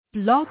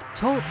Blog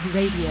Talk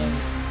Radio.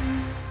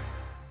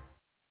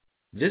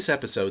 This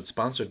episode is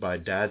sponsored by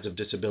Dads of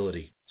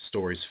Disability,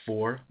 stories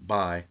for,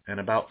 by, and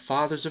about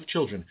fathers of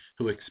children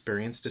who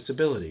experience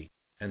disability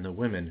and the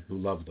women who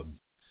love them.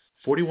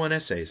 41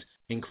 essays,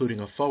 including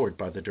a foreword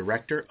by the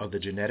director of the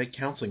Genetic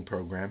Counseling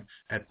Program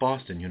at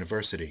Boston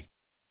University.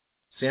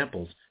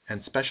 Samples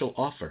and special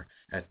offer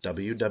at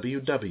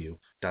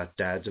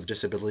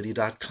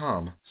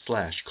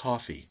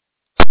www.dadsofdisability.com/coffee.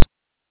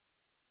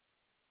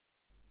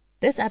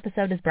 This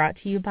episode is brought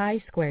to you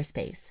by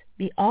Squarespace,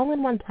 the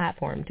all-in-one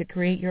platform to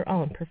create your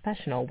own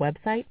professional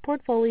website,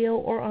 portfolio,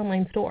 or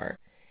online store.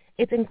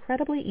 It's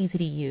incredibly easy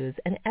to use,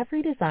 and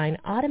every design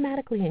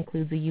automatically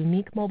includes a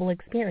unique mobile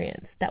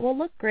experience that will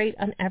look great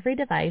on every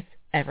device,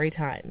 every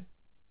time.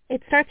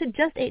 It starts at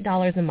just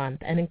 $8 a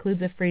month and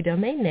includes a free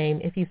domain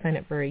name if you sign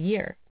up for a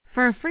year.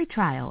 For a free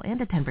trial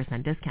and a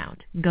 10%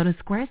 discount, go to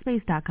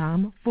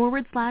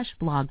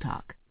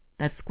squarespace.com/blogtalk.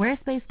 That's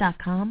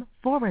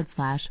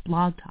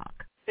squarespace.com/blogtalk.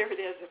 There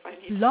it is if I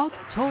need Blog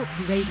Talk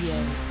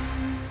Radio.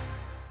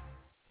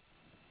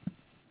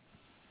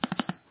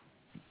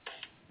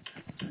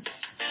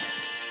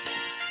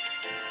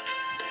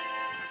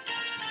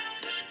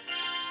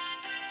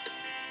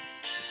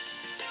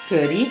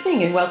 Good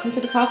evening and welcome to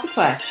the Coffee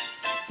Clash.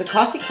 The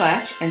Coffee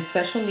Clash and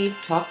Special Needs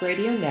Talk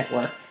Radio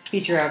Network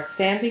feature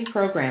outstanding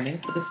programming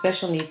for the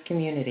special needs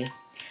community.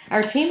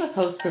 Our team of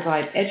hosts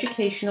provide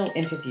educational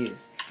interviews.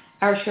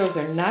 Our shows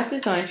are not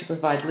designed to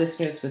provide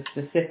listeners with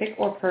specific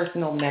or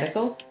personal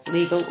medical,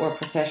 legal, or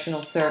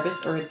professional service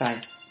or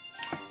advice.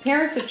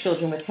 Parents of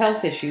children with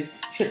health issues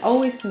should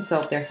always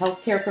consult their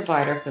healthcare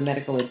provider for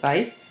medical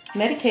advice,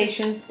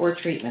 medications, or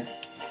treatments.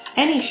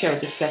 Any show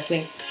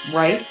discussing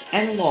rights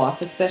and law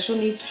for special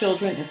needs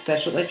children and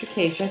special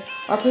education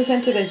are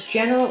presented as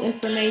general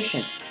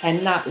information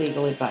and not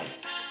legal advice.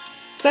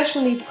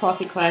 Special Needs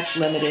Coffee Clash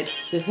Limited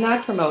does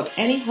not promote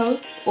any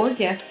host or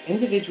guest's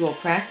individual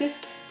practice,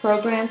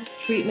 programs,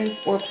 treatments,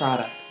 or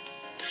products.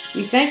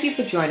 We thank you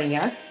for joining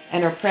us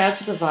and are proud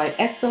to provide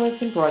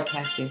excellence in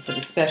broadcasting for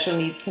the special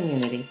needs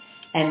community.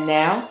 And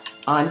now,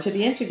 on to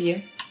the interview.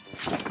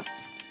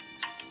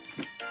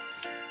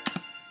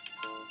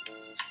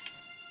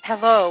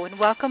 Hello, and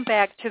welcome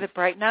back to the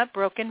Bright Not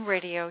Broken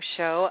radio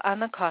show on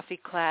the Coffee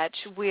Clatch.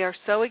 We are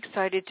so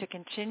excited to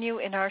continue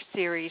in our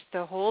series,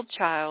 The Whole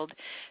Child.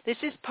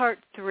 This is part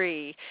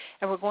 3,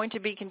 and we're going to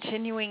be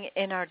continuing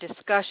in our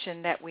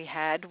discussion that we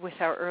had with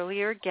our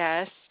earlier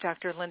guests,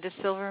 Dr. Linda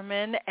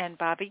Silverman and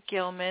Bobbie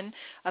Gilman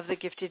of the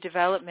Gifted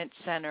Development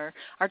Center.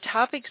 Our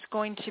topic's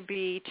going to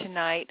be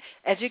tonight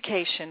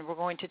education. We're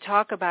going to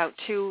talk about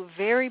two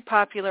very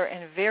popular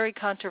and very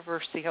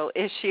controversial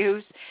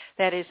issues,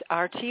 that is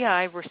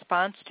RtI,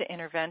 response to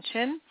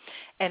intervention,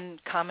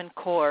 and Common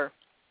Core.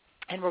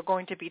 And we're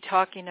going to be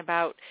talking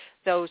about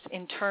those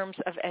in terms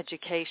of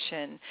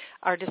education.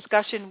 Our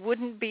discussion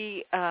wouldn't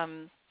be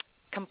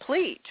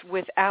complete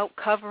without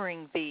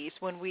covering these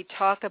when we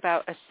talk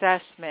about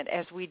assessment,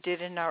 as we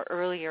did in our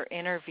earlier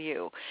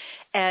interview.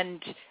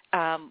 And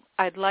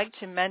I'd like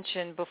to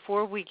mention,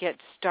 before we get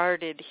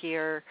started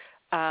here,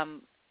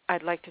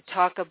 I'd like to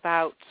talk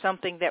about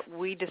something that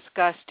we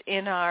discussed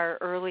in our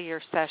earlier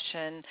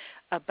session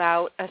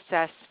about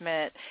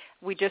assessment.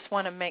 We just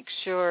want to make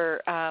sure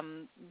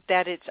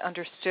that it's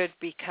understood,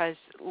 because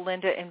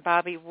Linda and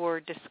Bobbie were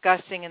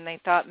discussing and they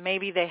thought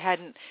maybe they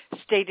hadn't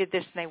stated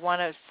this and they want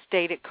to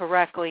state it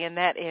correctly, and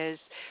that is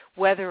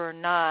whether or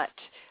not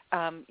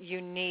you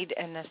need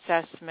an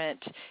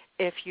assessment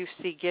if you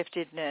see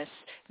giftedness,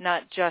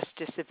 not just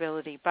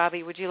disability.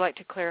 Bobbie, would you like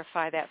to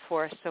clarify that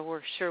for us so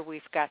we're sure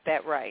we've got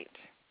that right?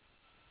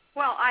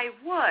 Well, I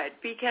would,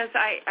 because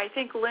I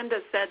think Linda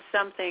said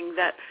something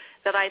that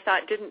I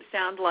thought didn't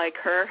sound like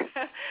her,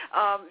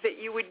 that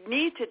you would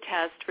need to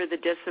test for the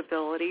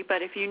disability,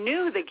 but if you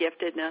knew the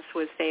giftedness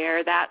was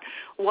there, that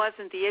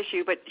wasn't the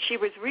issue. But she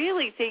was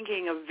really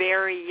thinking of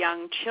very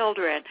young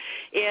children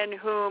in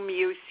whom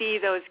you see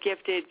those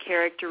gifted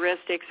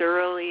characteristics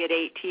early at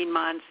 18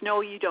 months.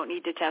 No, you don't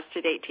need to test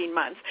at 18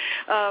 months.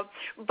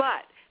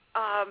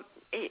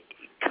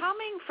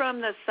 Coming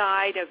from the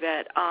side of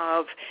it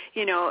of,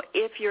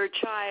 if your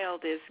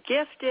child is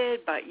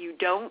gifted but you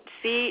don't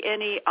see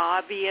any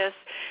obvious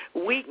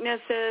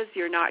weaknesses,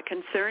 you're not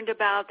concerned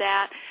about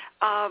that,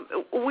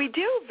 we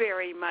do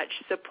very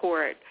much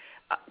support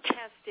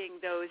testing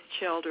those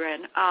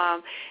children.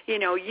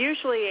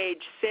 Usually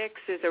age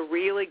 6 is a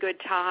really good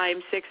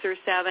time, 6 or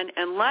 7,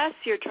 unless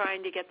you're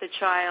trying to get the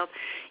child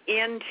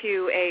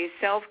into a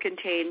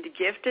self-contained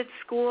gifted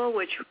school,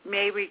 which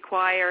may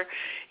require,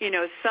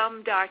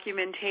 some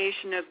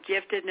documentation of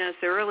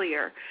giftedness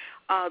earlier.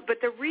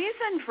 But the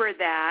reason for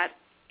that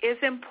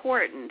is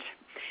important.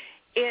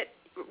 It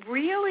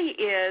really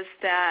is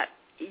that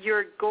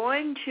you're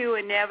going to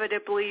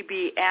inevitably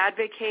be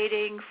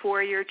advocating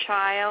for your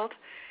child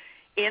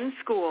in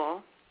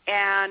school,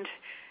 and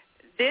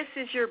this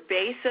is your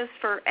basis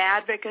for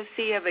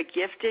advocacy of a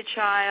gifted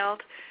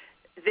child.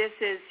 This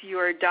is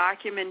your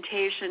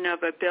documentation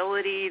of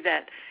ability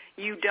that,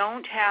 You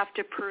don't have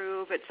to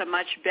prove. It's a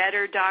much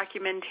better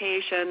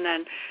documentation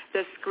than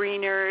the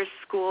screeners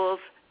schools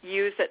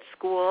use at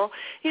school,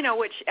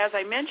 which, as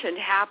I mentioned,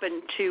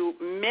 happen to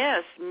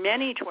miss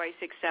many twice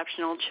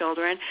exceptional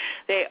children.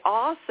 They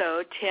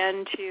also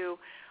tend to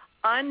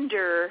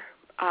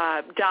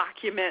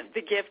document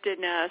the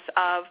giftedness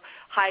of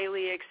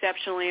highly,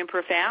 exceptionally, and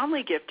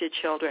profoundly gifted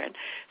children.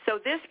 So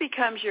this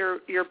becomes your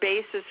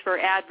basis for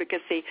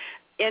advocacy.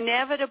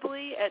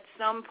 Inevitably, at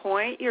some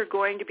point, you're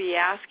going to be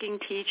asking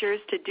teachers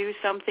to do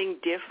something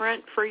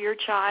different for your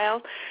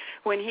child.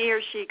 When he or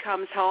she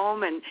comes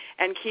home and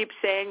keeps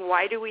saying,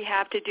 why do we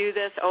have to do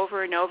this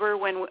over and over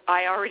when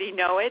I already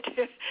know it,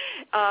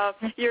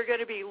 you're going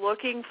to be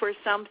looking for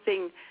some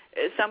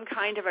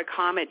kind of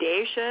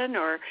accommodation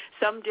or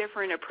some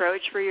different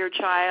approach for your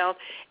child.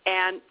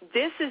 And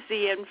this is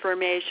the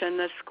information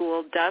the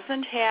school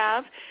doesn't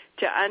have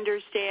to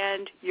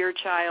understand your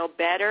child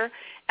better,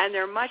 and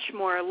they're much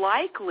more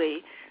likely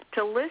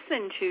to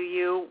listen to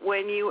you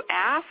when you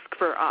ask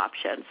for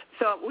options.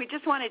 So we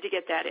just wanted to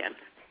get that in.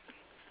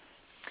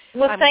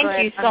 Well,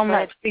 thank you so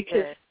much,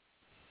 because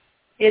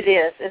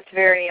it's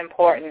very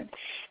important.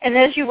 And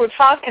as you were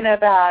talking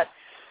about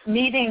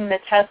needing the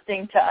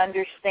testing to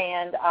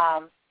understand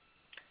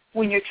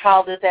when your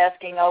child is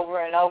asking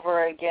over and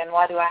over again,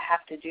 why do I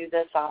have to do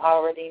this? I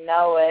already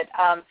know it.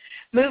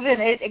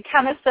 It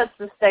kind of sets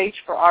the stage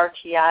for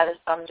RTI to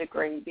some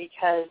degree,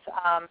 because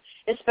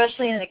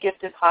especially in the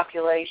gifted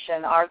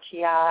population,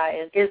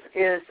 RTI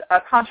is a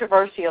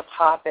controversial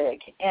topic,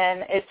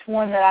 and it's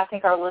one that I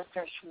think our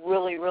listeners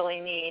really,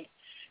 really need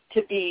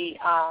to be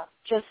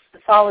just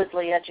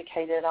solidly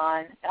educated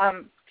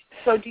on.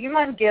 So do you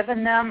mind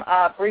giving them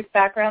a brief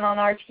background on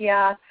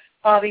RTI,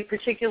 Bobbie,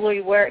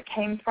 particularly where it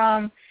came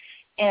from,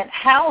 and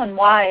how and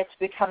why it's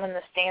becoming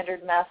the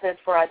standard method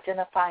for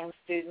identifying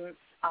students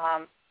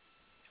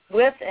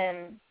with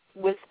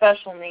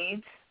special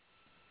needs?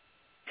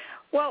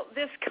 Well,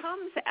 this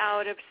comes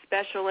out of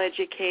Special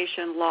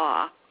Education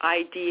Law,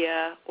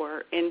 IDEA,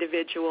 or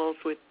Individuals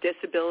with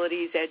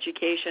Disabilities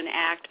Education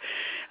Act,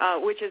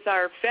 which is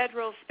our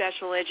federal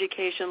special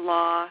education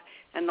law,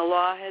 and the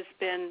law has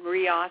been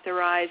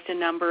reauthorized a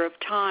number of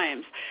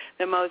times.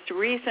 The most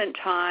recent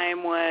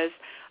time was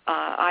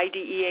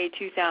IDEA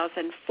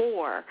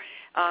 2004,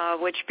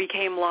 which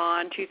became law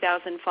in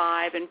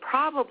 2005, and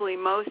probably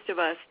most of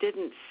us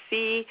didn't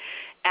see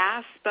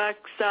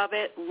aspects of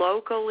it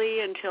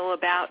locally until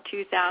about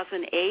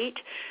 2008,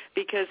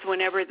 because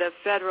whenever the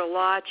federal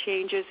law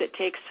changes, it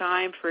takes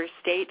time for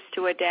states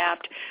to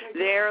adapt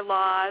their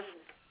laws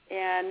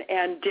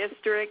and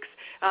districts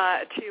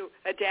to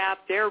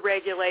adapt their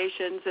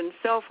regulations and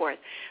so forth.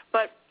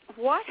 But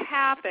what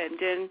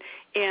happened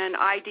in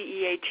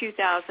IDEA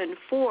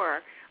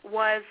 2004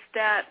 was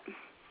that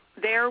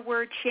there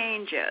were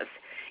changes.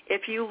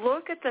 If you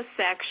look at the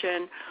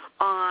section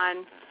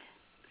on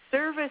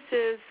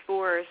services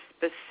for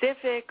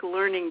specific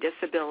learning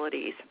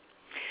disabilities,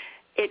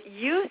 it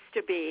used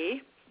to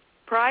be,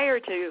 prior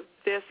to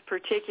this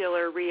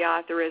particular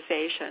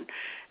reauthorization,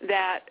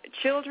 that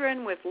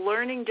children with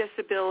learning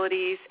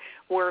disabilities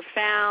were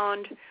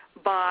found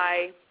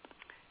by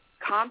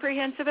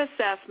comprehensive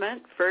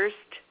assessment. First,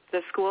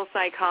 the school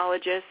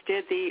psychologist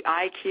did the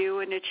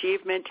IQ and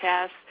achievement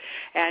tests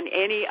and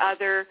any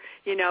other,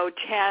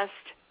 test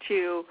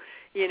to,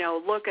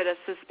 look at a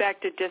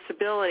suspected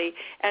disability.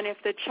 And if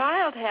the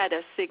child had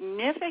a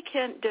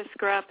significant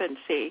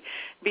discrepancy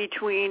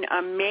between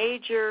a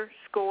major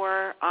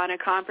score on a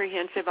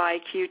comprehensive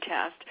IQ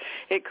test,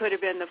 it could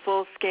have been the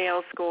full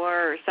scale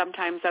score or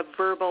sometimes a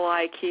verbal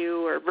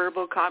IQ or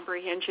verbal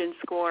comprehension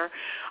score,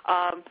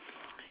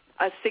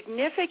 a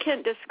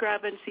significant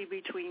discrepancy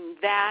between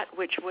that,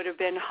 which would have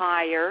been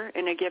higher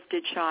in a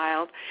gifted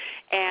child,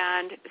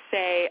 and,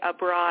 say, a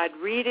broad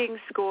reading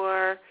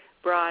score,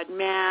 broad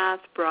math,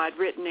 broad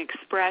written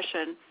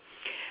expression,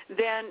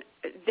 then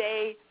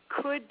they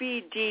could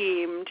be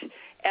deemed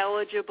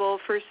eligible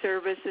for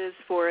services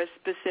for a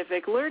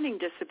specific learning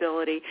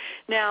disability.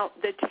 Now,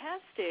 the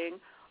testing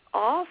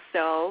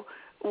also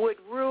would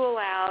rule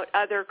out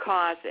other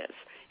causes.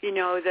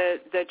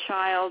 The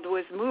child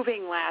was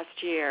moving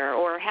last year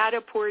or had a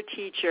poor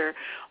teacher,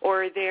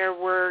 or there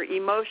were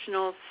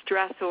emotional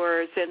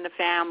stressors in the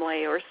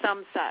family or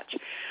some such.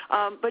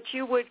 But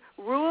you would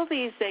rule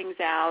these things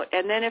out,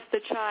 and then if the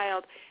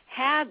child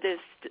had this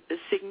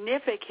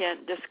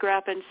significant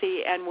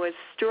discrepancy and was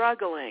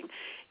struggling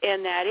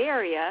in that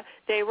area,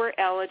 they were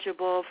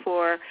eligible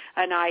for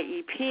an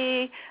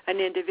IEP, an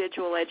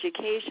individual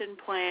education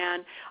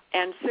plan,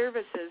 and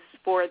services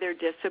for their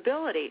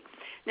disability.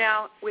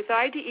 Now, with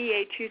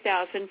IDEA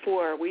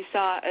 2004, we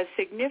saw a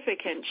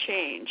significant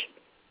change.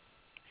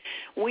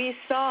 We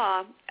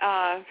saw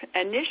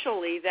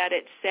initially that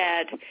it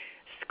said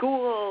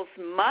schools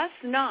must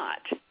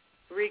not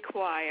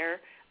require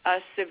a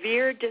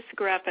severe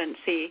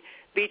discrepancy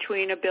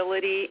between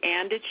ability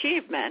and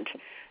achievement,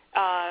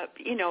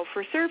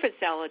 for service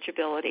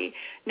eligibility.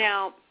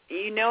 Now,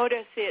 you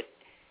notice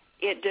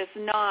it does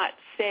not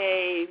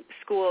say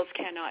schools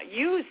cannot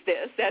use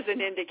this as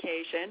an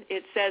indication.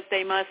 It says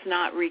they must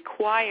not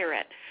require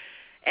it.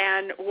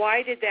 And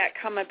why did that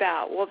come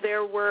about? Well,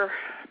 there were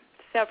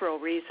several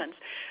reasons.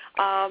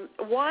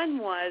 One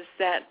was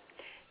that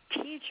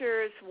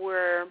teachers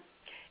were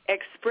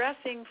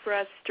expressing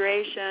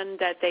frustration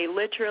that they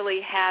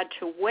literally had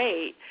to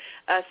wait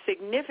a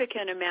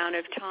significant amount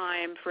of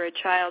time for a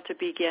child to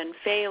begin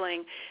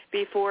failing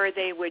before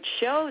they would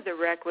show the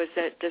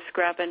requisite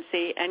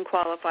discrepancy and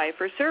qualify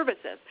for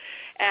services.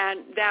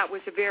 And that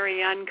was a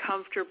very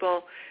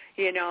uncomfortable,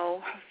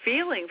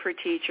 feeling for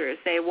teachers.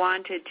 They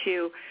wanted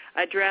to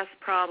address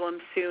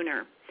problems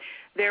sooner.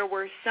 There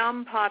were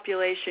some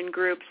population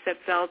groups that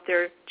felt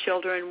their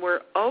children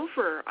were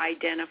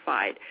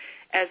over-identified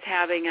as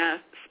having a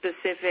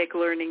specific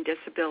learning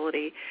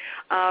disability.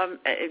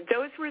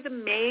 Those were the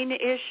main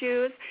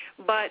issues,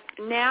 but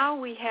now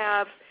we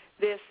have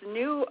this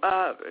new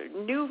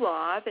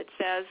law that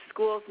says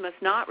schools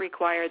must not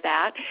require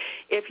that.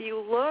 If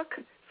you look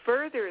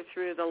further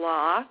through the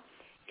law,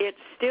 it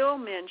still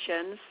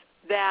mentions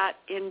that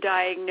in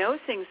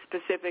diagnosing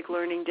specific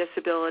learning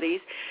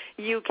disabilities,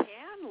 you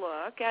can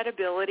look at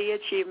ability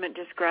achievement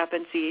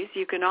discrepancies.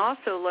 You can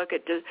also look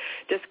at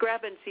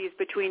discrepancies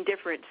between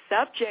different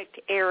subject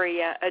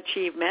area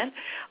achievement,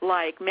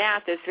 like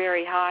math is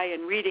very high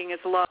and reading is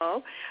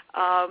low.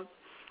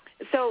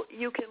 So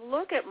you can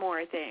look at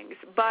more things.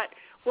 But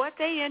what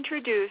they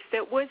introduced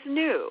that was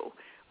new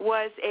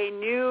was a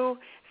new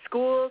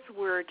schools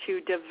were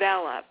to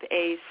develop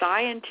a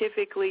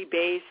scientifically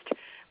based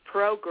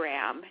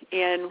program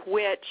in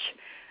which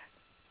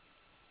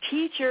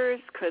teachers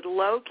could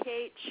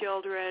locate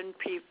children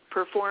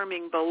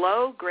performing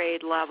below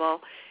grade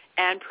level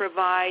and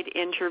provide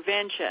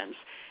interventions.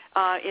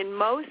 In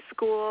most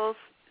schools,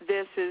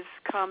 this has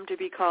come to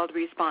be called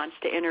response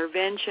to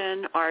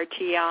intervention,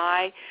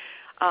 RtI,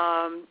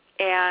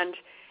 and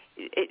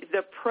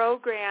the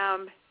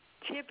program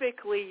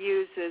typically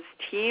uses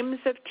teams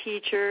of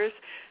teachers.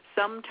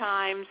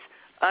 Sometimes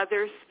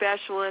other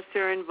specialists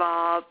are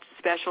involved,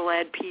 special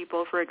ed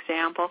people, for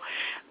example,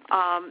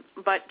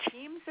 but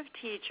teams of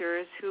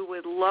teachers who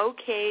would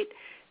locate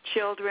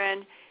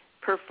children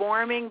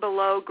performing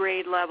below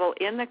grade level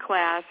in the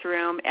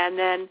classroom and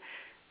then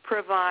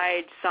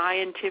provide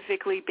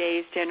scientifically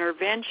based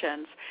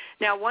interventions.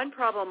 Now, one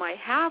problem I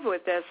have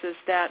with this is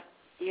that,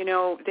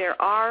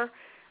 there are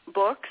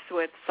books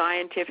with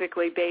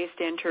scientifically based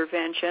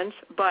interventions,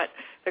 but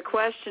the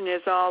question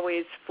is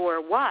always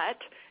for what?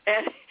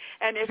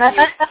 And if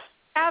you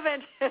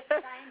haven't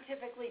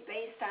scientifically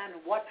based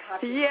on what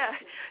population?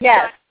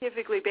 Yes.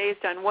 Scientifically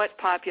based on what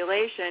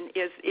population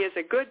is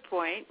a good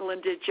point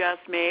Linda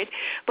just made,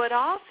 but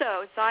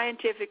also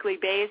scientifically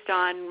based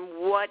on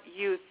what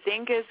you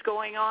think is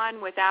going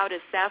on without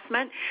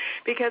assessment,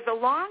 because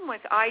along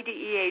with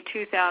IDEA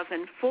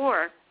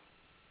 2004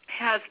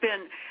 has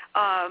been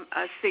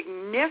a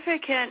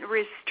significant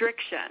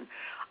restriction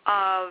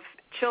of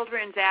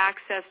children's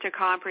access to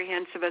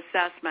comprehensive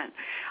assessment.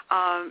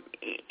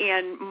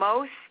 In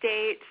most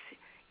states,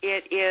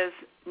 it is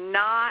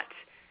not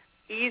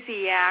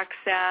easy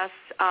access.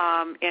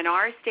 In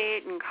our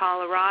state, in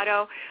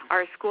Colorado,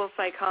 our school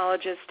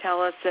psychologists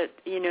tell us that,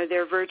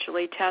 they're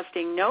virtually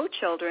testing no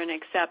children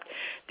except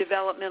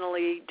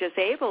developmentally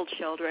disabled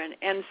children.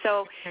 And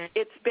so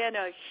it's been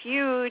a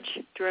huge,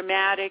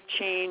 dramatic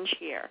change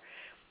here.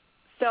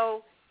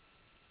 So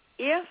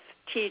if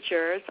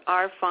teachers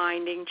are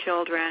finding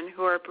children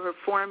who are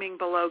performing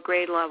below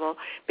grade level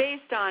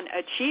based on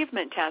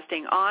achievement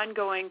testing,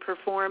 ongoing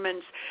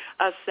performance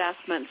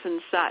assessments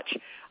and such,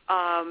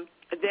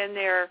 then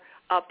they're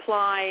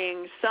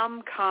applying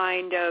some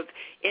kind of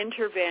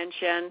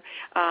intervention.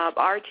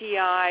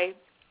 RtI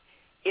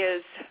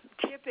is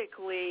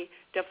typically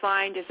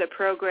defined as a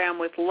program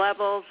with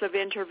levels of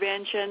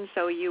intervention,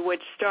 so you would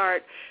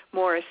start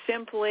more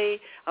simply,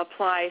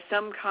 apply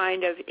some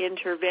kind of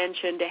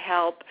intervention to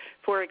help,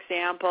 for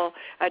example,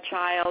 a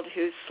child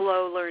who's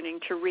slow learning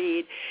to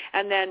read.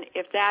 And then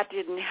if that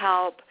didn't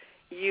help,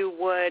 you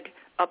would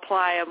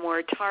apply a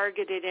more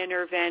targeted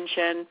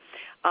intervention.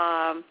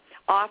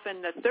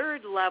 Often the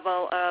third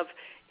level of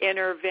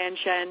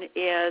intervention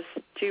is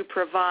to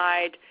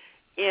provide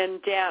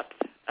in-depth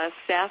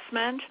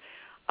assessment.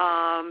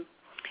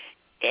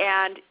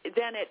 And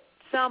then at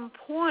some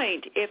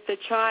point, if the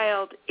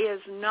child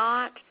is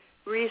not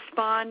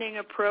responding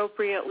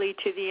appropriately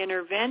to the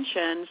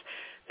interventions,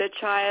 the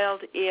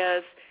child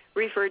is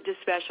referred to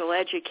special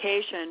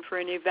education for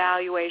an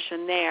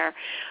evaluation there.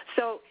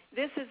 So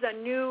this is a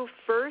new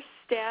first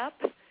step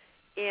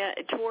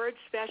towards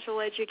special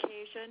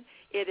education.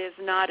 It is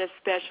not a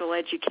special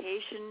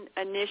education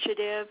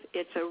initiative.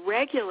 It's a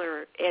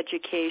regular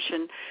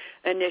education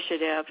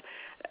initiative.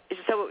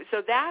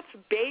 So that's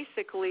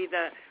basically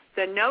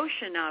the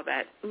notion of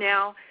it.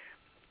 Now,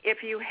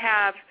 if you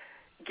have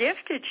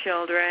gifted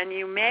children,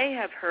 you may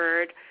have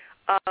heard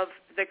of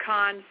the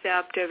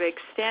concept of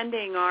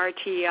extending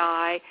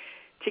RtI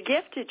to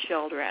gifted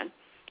children.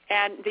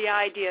 And the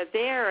idea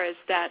there is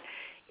that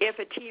if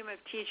a team of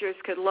teachers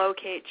could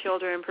locate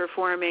children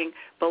performing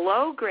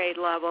below grade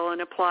level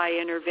and apply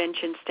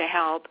interventions to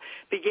help,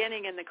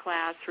 beginning in the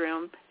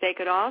classroom, they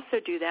could also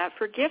do that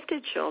for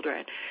gifted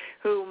children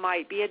who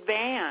might be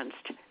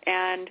advanced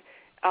and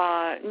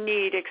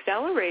need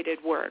accelerated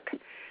work.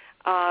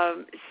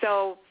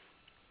 So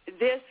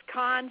this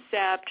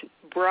concept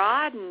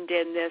broadened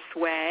in this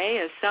way,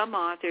 as some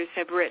authors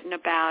have written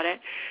about it,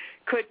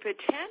 could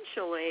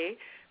potentially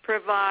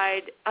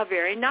provide a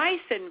very nice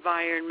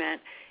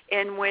environment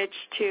in which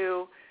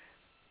to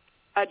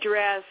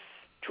address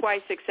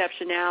twice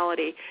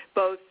exceptionality,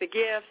 both the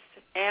gifts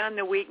and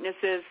the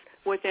weaknesses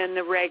within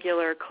the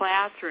regular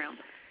classroom.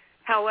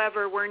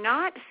 However, we're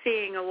not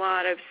seeing a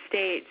lot of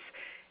states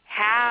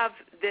have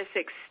this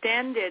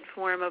extended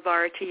form of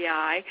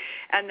RTI,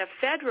 and the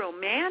federal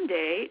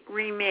mandate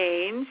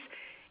remains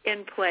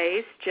in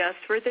place just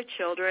for the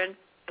children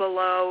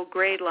below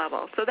grade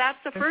level. So that's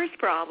the first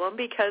problem,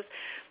 because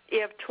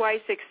if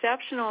twice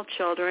exceptional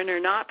children are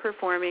not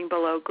performing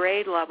below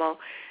grade level,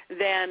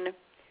 then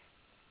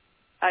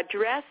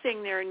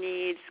addressing their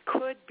needs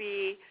could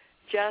be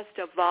just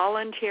a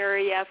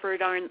voluntary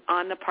effort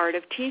on the part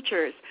of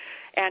teachers.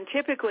 And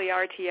typically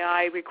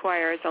RTI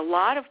requires a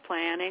lot of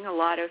planning, a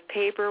lot of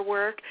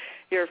paperwork.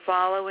 You're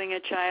following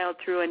a child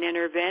through an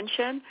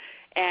intervention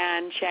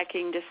and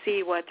checking to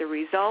see what the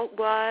result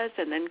was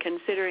and then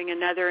considering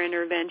another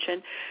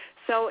intervention.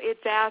 So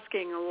it's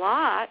asking a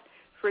lot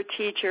for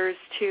teachers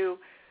to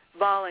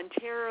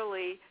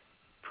voluntarily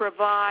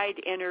provide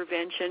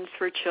interventions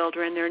for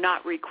children. They're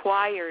not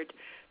required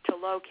to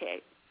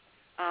locate.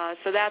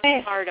 So that's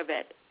part of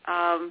it.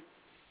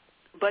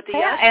 But the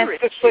other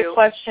issue... quick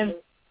question,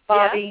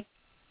 Bobbie,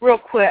 real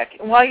quick.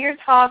 While you're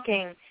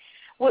talking,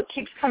 what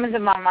keeps coming to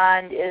my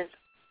mind is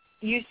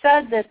you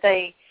said that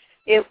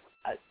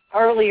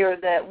earlier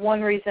that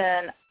one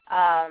reason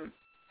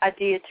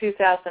IDEA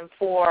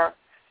 2004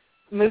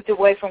 moved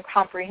away from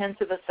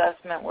comprehensive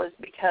assessment was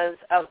because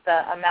of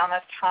the amount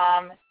of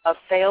time of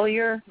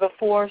failure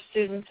before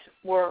students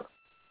were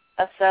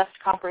assessed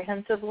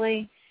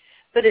comprehensively.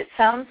 But it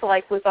sounds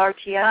like with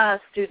RTI,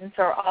 students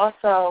are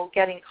also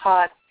getting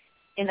caught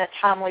in a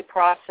timely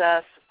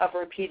process of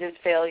repeated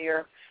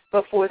failure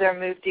before they're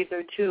moved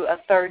either to a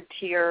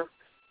third-tier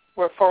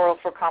referral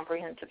for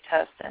comprehensive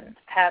testing.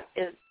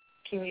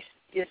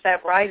 Is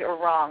that right or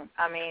wrong?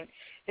 I mean,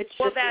 it's just...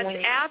 Well,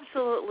 that's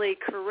absolutely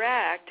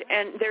correct,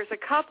 and there's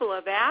a couple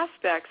of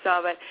aspects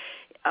of it.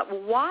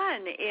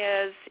 One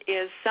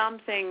is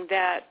something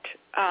that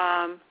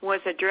was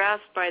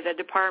addressed by the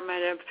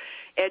Department of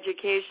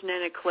Education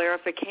in a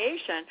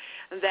clarification,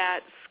 that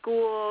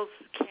schools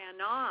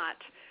cannot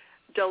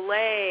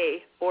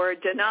delay or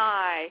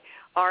deny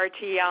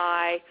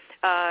RTI.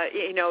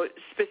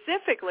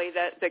 Specifically,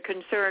 the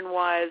concern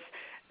was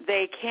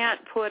they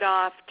can't put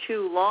off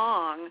too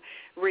long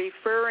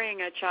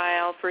referring a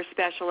child for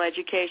special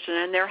education.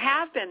 And there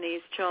have been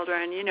these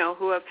children,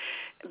 who have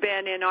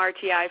been in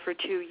RTI for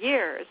 2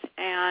 years,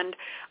 and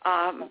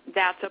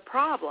that's a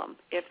problem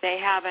if they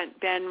haven't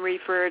been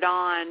referred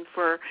on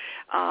for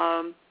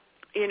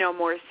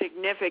more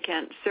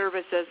significant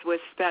services with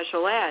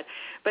special ed.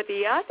 But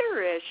the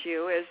other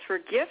issue is for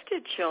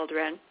gifted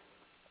children.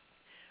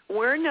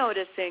 We're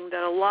noticing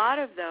that a lot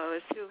of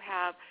those who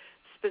have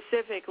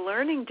specific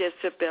learning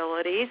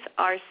disabilities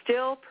are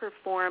still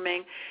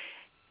performing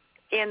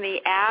in the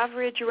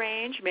average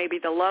range, maybe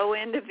the low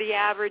end of the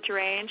average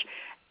range,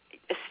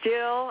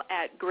 still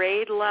at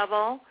grade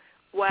level,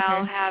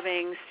 while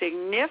having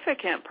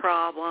significant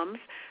problems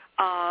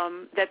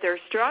that they're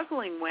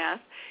struggling with.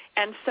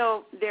 And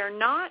so they're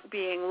not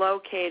being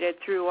located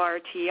through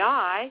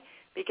RTI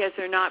because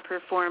they're not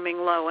performing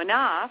low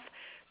enough.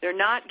 They're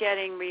not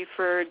getting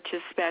referred to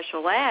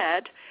special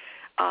ed.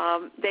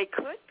 They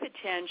could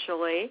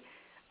potentially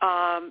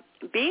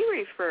be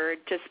referred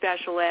to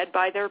special ed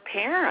by their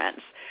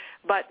parents,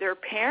 but their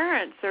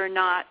parents are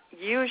not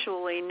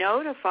usually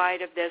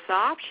notified of this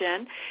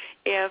option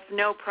if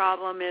no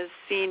problem is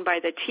seen by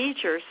the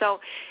teacher. So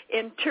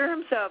in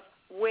terms of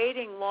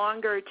waiting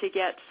longer to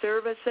get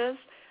services,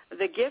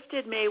 the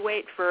gifted may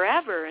wait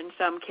forever in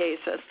some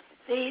cases.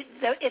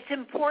 It's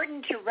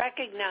important to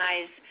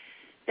recognize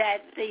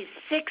that the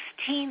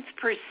 16th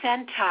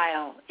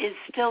percentile is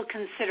still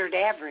considered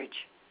average,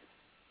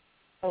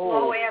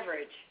 low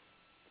average.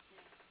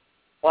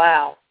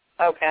 Wow.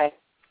 Okay.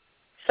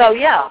 So,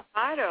 yeah.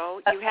 Colorado,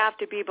 you have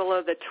to be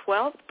below the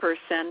 12th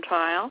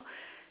percentile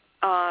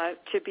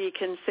to be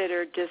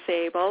considered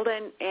disabled,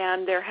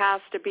 and there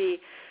has to be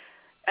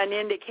an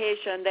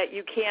indication that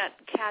you can't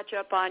catch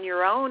up on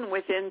your own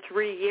within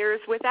 3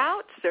 years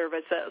without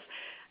services.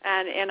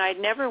 And I'd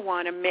never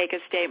want to make a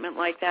statement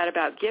like that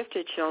about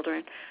gifted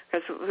children,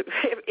 because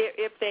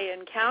if they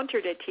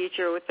encountered a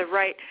teacher with the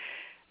right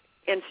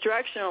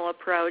instructional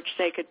approach,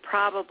 they could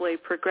probably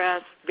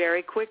progress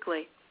very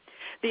quickly.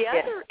 The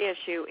other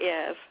issue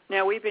is,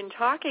 now we've been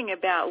talking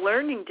about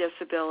learning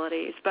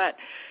disabilities, but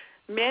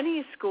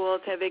many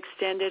schools have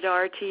extended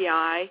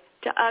RTI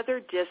to other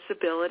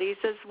disabilities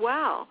as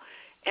well.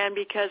 And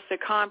because the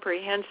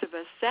comprehensive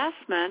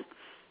assessment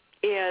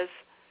is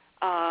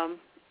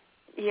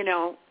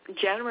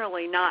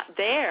generally not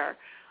there.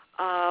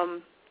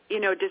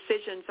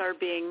 Decisions are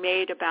being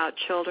made about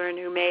children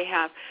who may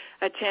have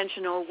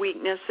attentional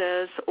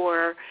weaknesses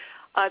or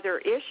other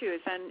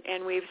issues,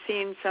 and we've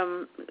seen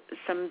some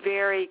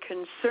very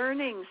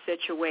concerning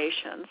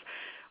situations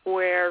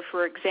where,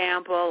 for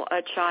example,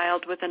 a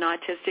child with an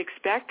autistic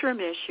spectrum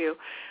issue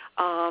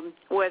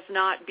was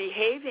not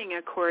behaving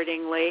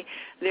accordingly.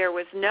 There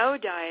was no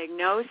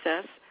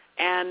diagnosis,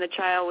 and the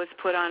child was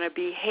put on a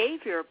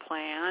behavior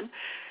plan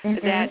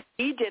that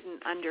he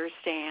didn't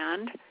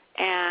understand,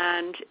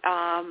 and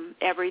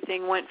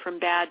everything went from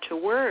bad to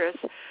worse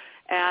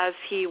as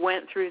he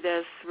went through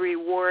this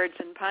rewards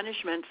and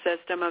punishment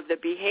system of the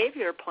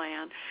behavior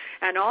plan,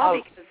 and all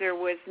because there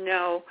was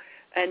no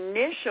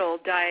initial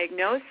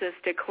diagnosis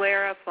to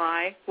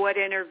clarify what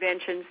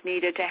interventions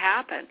needed to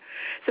happen.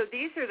 So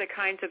these are the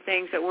kinds of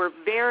things that we're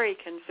very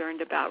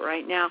concerned about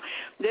right now.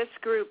 This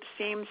group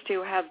seems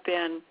to have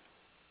been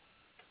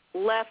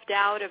left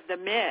out of the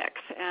mix,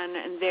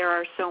 and there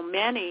are so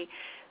many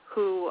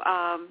who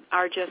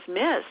are just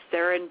missed.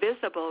 They're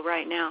invisible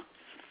right now.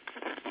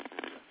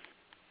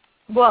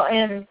 Well,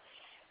 and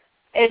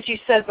as you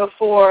said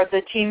before,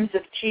 the teams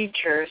of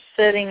teachers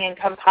sitting and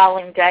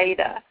compiling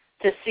data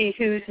to see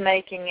who's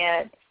making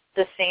it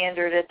the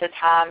standard at the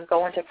time,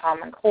 going to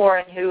Common Core,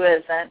 and who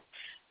isn't,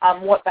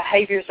 what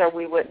behaviors are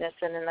we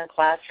witnessing in the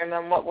classroom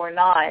and what we're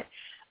not.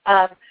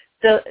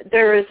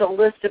 There is a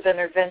list of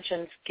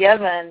interventions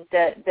given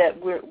that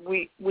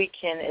we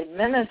can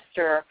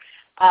administer,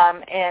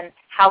 and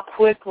how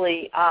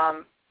quickly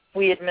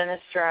we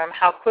administer them,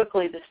 how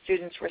quickly the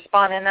students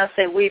respond. And I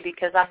say we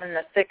because I'm in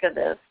the thick of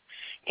this.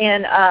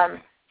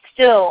 And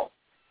still,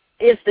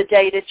 is the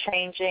data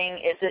changing?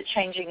 Is it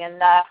changing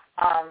enough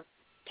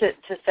to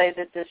say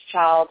that this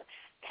child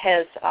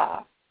has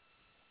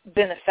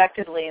been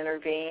effectively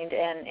intervened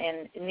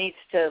and needs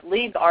to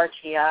leave the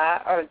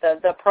RtI, or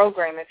the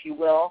program, if you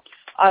will,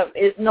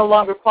 is no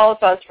longer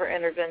qualifies for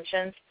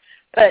interventions,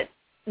 but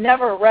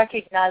never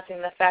recognizing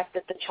the fact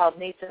that the child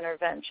needs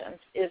interventions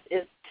is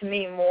to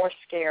me more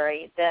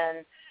scary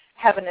than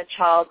having a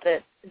child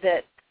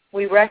that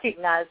we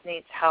recognize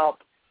needs help.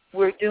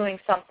 We're doing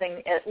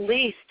something, at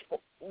least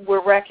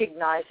we're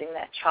recognizing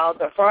that child.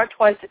 But for our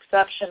twice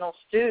exceptional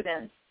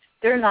students,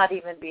 they're not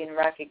even being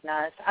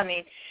recognized. I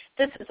mean,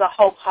 this is a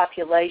whole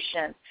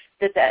population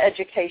that the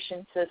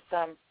education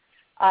system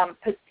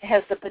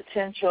has the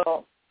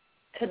potential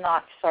to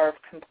not serve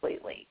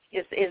completely.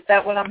 Is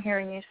that what I'm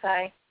hearing you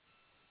say?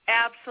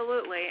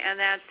 Absolutely, and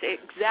that's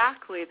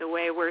exactly the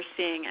way we're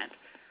seeing it.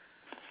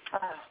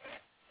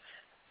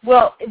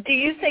 Well, do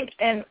you think,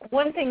 and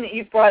one thing that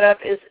you brought up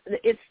is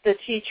it's the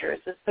teachers,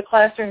 it's the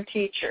classroom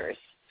teachers,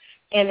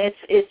 and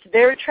it's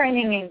their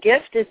training in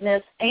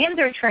giftedness and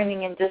their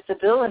training in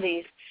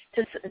disabilities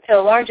to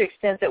a large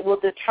extent that will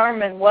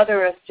determine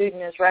whether a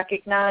student is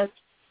recognized,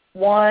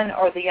 one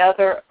or the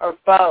other or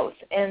both.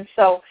 And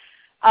so,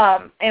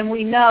 and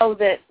we know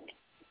that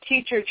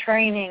teacher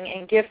training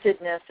in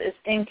giftedness is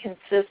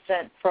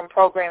inconsistent from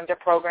program to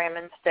program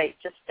and state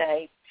to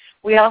state.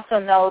 We also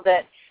know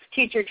that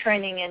teacher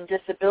training in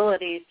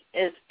disabilities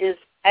is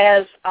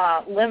as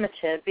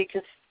limited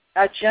because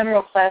a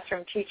general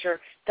classroom teacher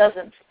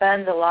doesn't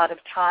spend a lot of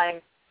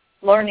time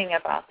learning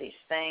about these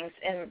things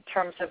in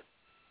terms of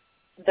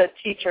the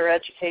teacher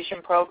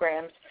education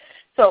programs.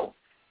 So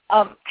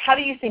how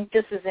do you think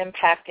this is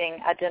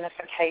impacting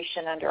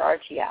identification under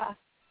RtI?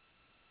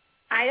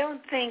 I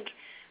don't think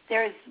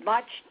there's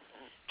much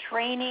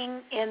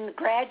training in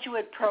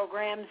graduate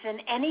programs in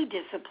any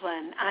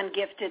discipline on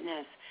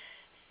giftedness.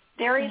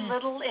 Very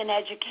little in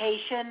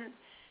education.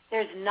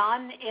 There's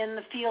none in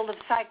the field of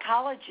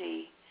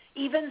psychology.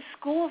 Even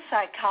school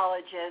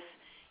psychologists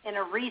in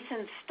a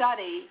recent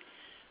study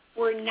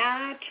were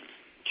not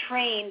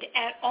trained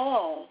at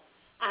all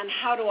on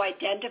how to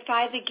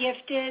identify the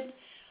gifted,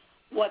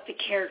 what the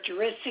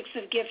characteristics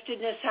of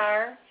giftedness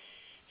are.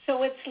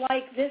 So it's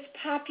like this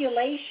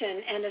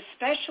population, and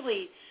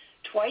especially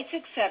twice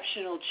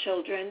exceptional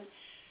children,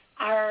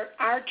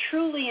 are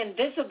truly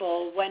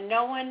invisible when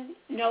no one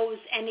knows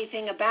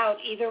anything about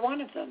either one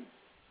of them.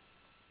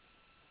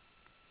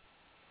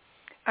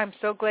 I'm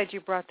so glad you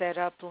brought that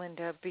up,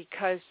 Linda,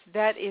 because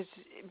that has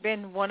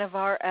been one of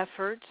our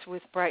efforts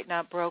with Bright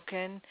Not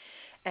Broken,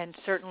 and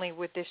certainly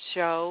with this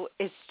show,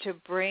 is to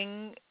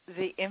bring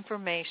the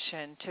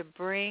information, to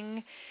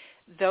bring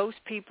those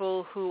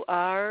people who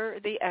are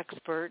the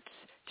experts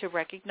to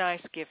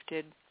recognize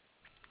gifted,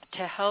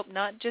 to help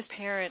not just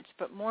parents,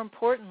 but more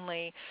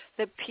importantly,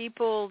 the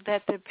people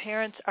that the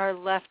parents are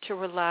left to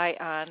rely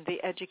on, the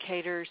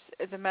educators,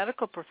 the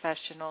medical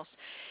professionals.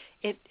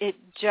 It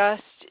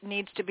just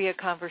needs to be a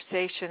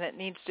conversation that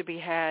needs to be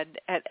had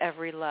at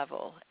every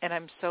level. And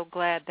I'm so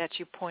glad that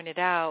you pointed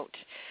out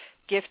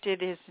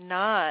gifted is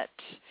not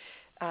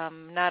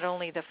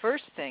only the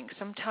first thing.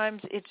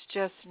 Sometimes it's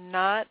just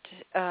not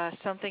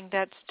something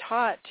that's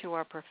taught to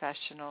our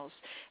professionals,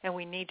 and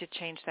we need to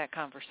change that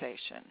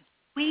conversation.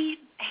 We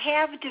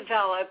have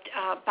developed,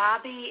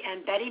 Bobbie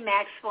and Betty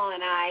Maxwell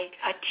and I,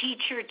 a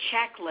teacher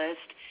checklist,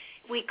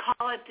 we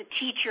call it the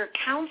teacher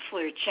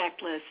counselor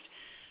checklist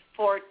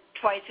for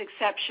twice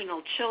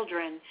exceptional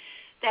children,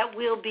 that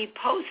we'll be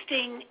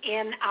posting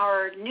in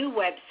our new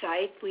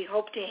website. We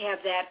hope to have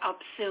that up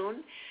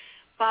soon.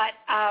 But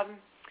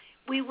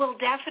we will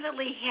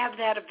definitely have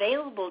that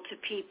available to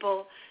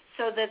people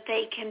so that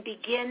they can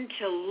begin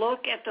to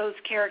look at those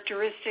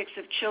characteristics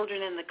of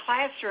children in the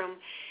classroom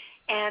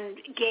and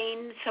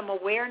gain some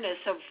awareness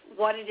of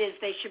what it is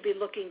they should be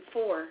looking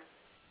for.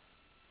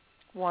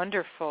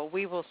 Wonderful.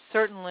 We will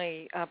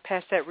certainly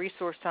pass that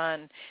resource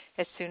on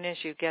as soon as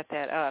you get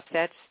that up.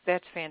 That's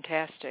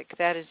fantastic.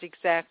 That is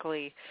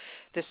exactly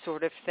the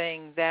sort of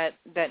thing that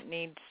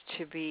needs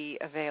to be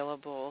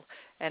available,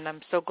 and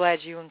I'm so glad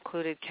you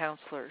included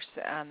counselors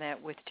on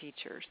that with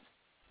teachers.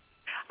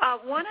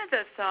 One of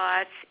the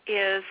thoughts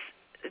is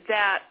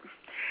that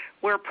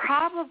we're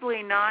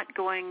probably not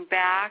going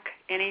back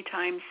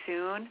anytime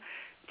soon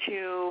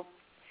to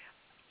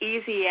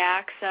easy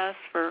access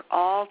for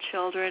all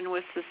children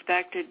with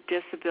suspected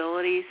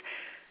disabilities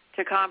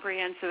to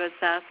comprehensive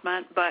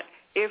assessment, but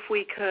if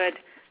we could,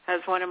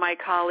 as one of my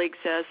colleagues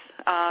says,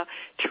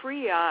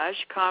 triage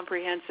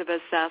comprehensive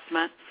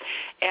assessment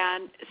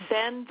and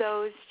send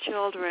those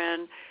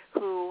children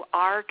who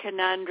are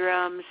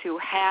conundrums, who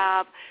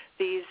have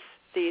these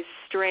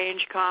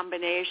strange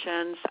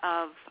combinations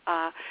of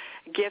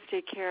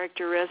gifted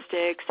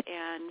characteristics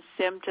and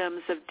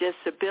symptoms of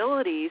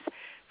disabilities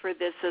for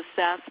this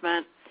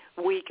assessment,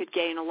 we could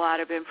gain a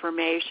lot of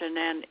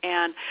information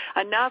and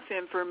enough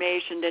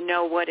information to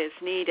know what is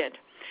needed.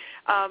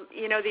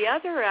 The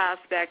other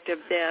aspect of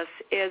this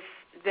is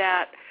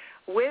that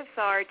with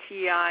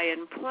RtI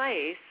in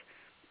place,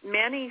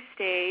 many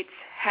states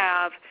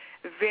have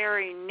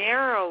very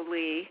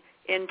narrowly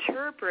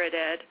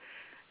interpreted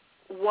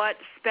what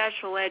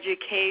special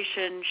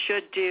education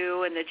should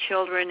do and the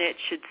children it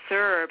should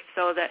serve,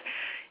 so that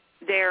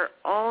they're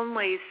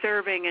only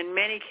serving, in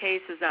many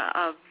cases,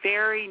 a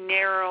very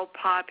narrow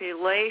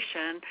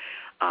population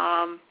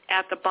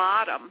at the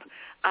bottom.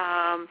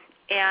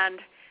 And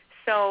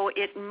so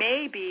it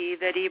may be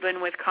that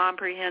even with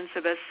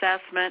comprehensive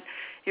assessment,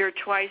 your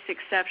twice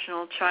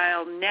exceptional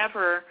child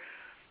never,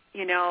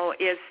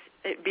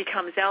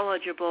 becomes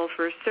eligible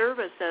for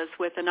services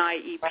with an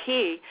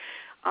IEP.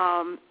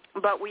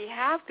 But we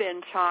have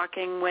been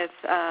talking with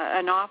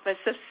an Office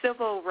of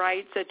Civil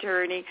Rights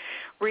attorney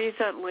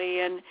recently,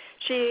 and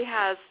she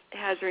has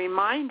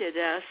reminded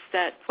us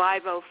that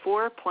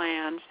 504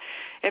 plans,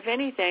 if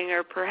anything,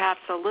 are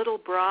perhaps a little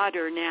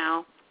broader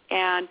now,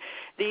 and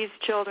these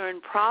children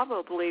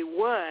probably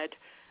would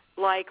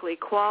likely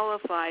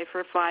qualify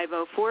for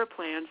 504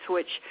 plans,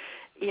 which,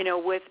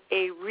 with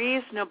a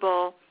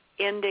reasonable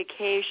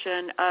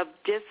indication of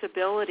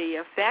disability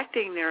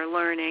affecting their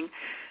learning,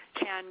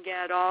 can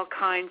get all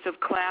kinds of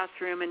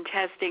classroom and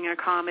testing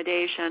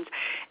accommodations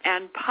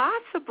and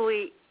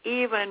possibly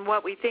even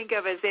what we think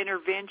of as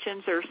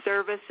interventions or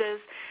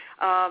services.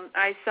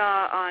 I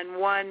saw on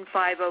one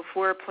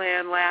 504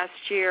 plan last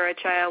year a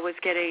child was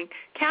getting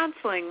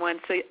counseling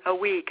once a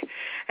week,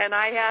 and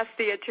I asked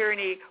the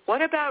attorney,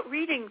 what about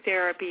reading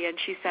therapy? And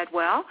she said,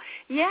 well,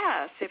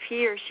 yes, if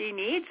he or she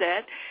needs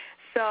it.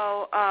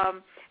 So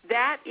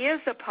that is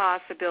a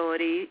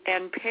possibility,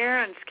 and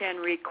parents can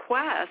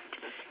request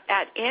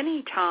at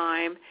any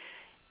time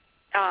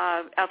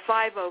a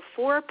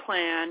 504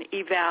 plan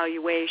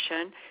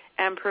evaluation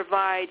and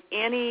provide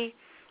any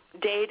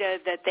data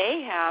that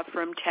they have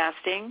from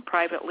testing,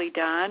 privately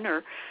done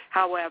or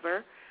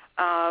however,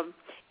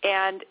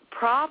 and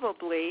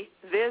probably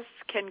this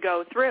can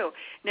go through.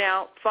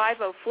 Now,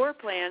 504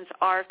 plans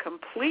are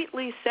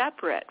completely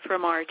separate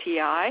from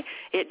RtI.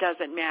 It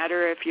doesn't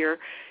matter if you're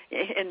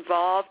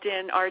involved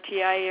in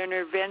RtI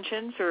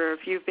interventions or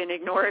if you've been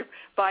ignored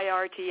by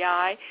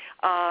RtI.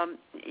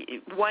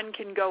 One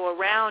can go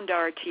around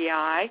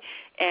RtI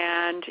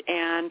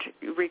and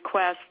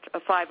request a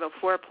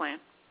 504 plan.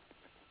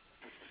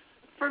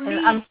 For me,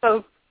 and I'm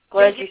so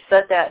glad you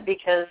said that,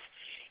 because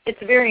it's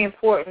very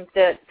important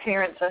that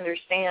parents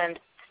understand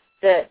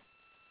that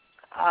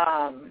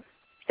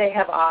they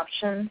have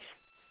options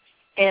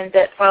and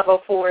that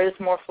 504 is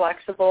more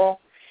flexible,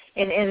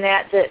 and in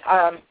that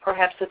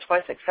perhaps a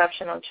twice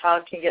exceptional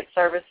child can get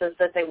services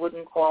that they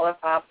wouldn't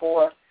qualify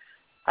for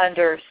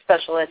under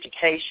special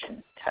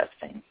education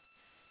testing.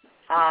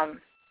 One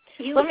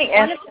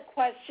of the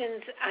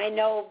questions I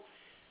know,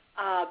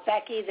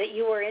 Becky, that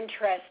you were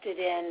interested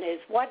in is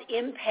what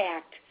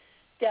impact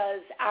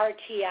does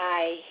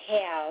RtI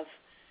have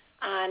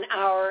on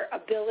our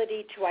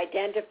ability to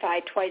identify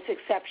twice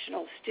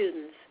exceptional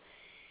students?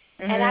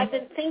 Mm-hmm. And I've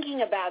been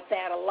thinking about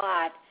that a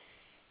lot.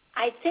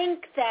 I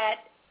think that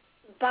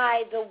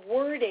by the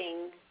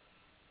wording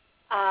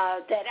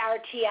that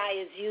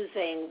RtI is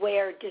using,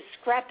 where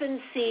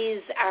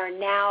discrepancies are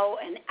now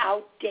an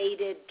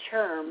outdated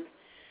term,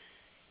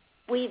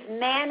 we've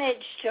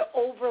managed to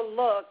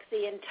overlook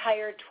the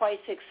entire twice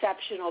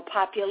exceptional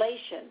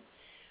population.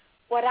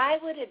 What I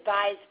would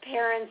advise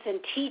parents and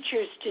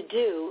teachers to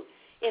do,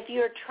 if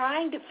you're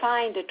trying to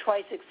find a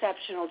twice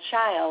exceptional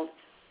child,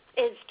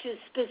 is to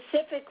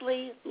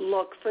specifically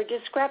look for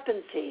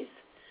discrepancies.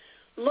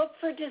 Look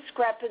for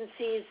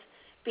discrepancies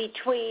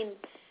between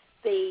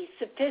the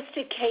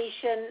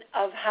sophistication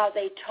of how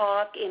they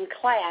talk in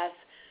class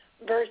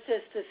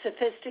versus the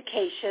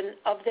sophistication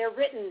of their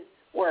written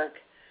work.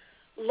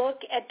 Look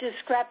at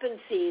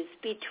discrepancies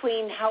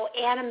between how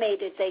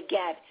animated they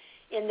get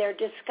in their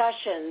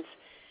discussions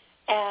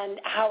and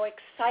how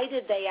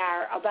excited they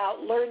are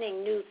about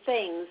learning new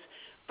things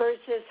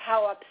versus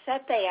how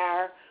upset they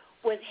are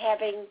with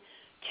having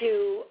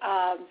to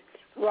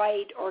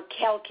write or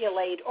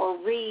calculate or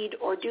read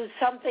or do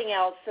something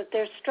else that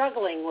they're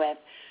struggling with.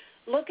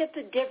 Look at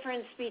the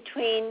difference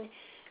between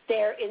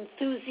their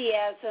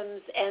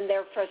enthusiasms and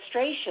their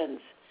frustrations,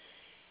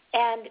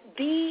 and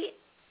be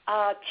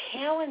a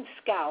talent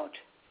scout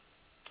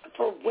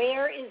for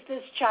where is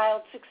this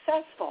child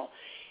successful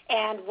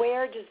and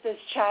where does this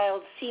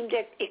child seem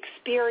to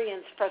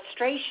experience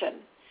frustration.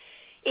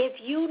 If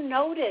you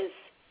notice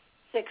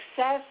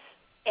success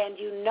and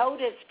you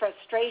notice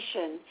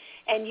frustration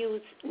and you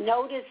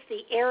notice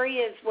the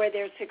areas where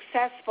they're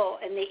successful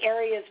and the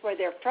areas where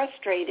they're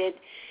frustrated,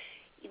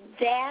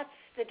 that's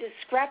the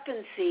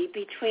discrepancy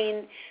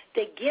between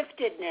the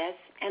giftedness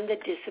and the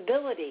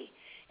disability.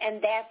 And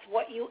that's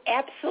what you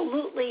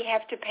absolutely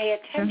have to pay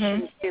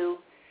attention to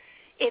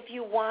if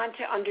you want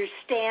to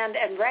understand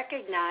and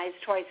recognize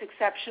twice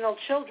exceptional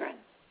children.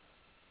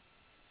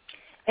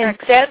 And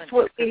that's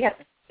what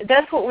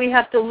we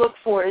have to look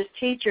for as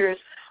teachers,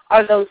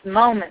 are those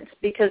moments,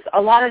 because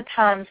a lot of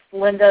times,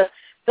 Linda,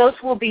 those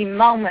will be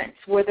moments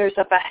where there's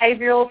a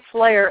behavioral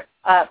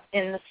flare-up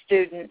in the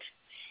student,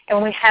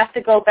 and we have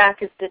to go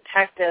back as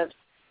detectives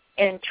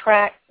and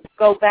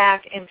go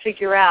back and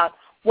figure out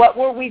what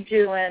were we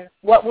doing,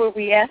 what were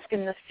we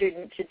asking the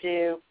student to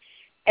do,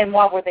 and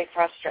why were they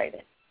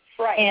frustrated.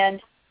 Right.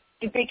 And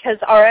because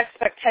our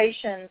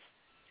expectations,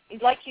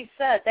 like you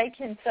said, they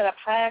can set up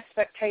high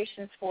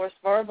expectations for us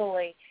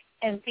verbally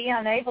and be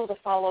unable to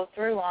follow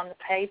through on the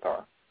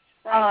paper.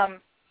 Right.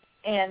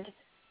 And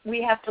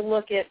we have to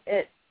look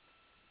at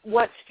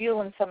what's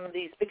fueling some of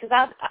these, because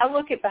I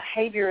look at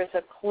behavior as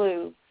a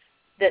clue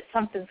that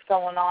something's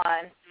going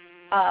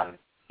on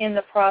in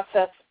the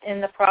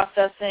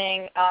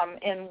processing,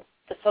 in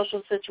the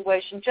social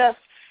situation, just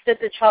that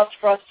the child's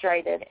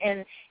frustrated.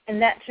 And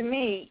that, to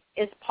me,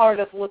 is part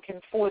of looking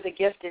for the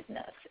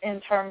giftedness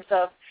in terms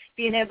of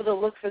being able to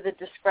look for the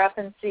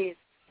discrepancies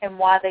and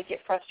why they get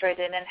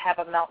frustrated and have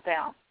a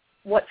meltdown,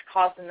 what's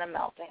causing the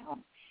meltdown.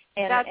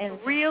 That's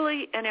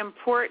really an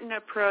important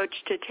approach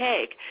to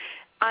take.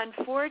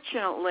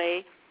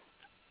 Unfortunately,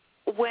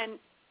 when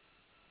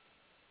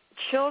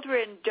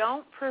children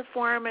don't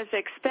perform as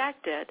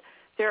expected,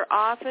 they're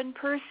often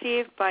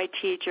perceived by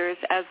teachers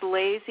as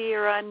lazy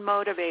or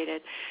unmotivated.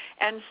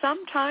 And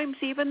sometimes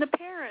even the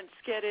parents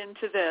get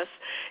into this,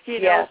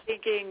 yes.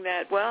 thinking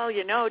that, well,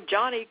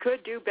 Johnny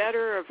could do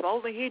better if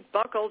only he'd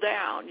buckle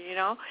down,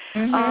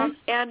 Mm-hmm.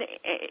 And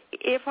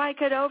if I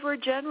could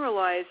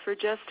overgeneralize for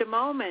just a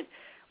moment,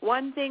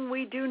 one thing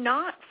we do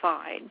not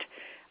find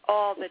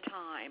all the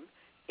time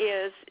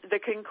is the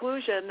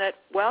conclusion that,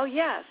 well,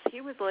 yes,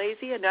 he was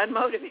lazy and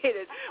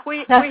unmotivated.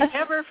 We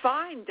never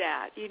find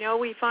that.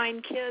 We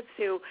find kids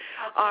who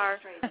are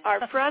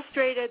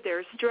frustrated,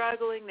 they're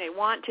struggling, they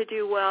want to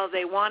do well,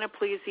 they want to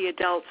please the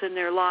adults in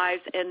their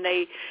lives, and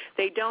they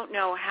don't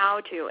know how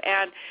to.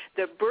 And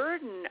the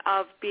burden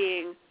of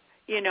being,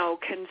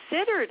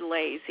 considered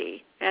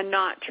lazy and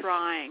not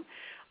trying,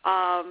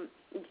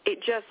 it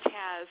just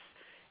has,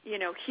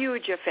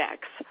 huge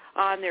effects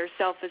on their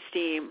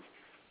self-esteem.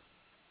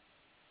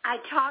 I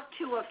talked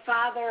to a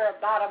father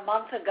about a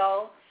month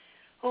ago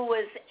who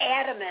was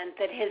adamant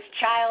that his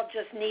child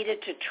just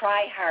needed to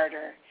try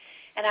harder.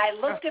 And I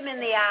looked him in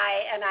the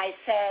eye and I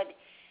said,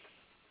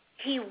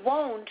 he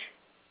won't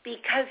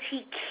because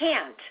he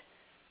can't.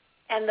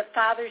 And the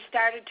father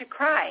started to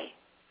cry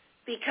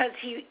because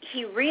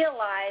he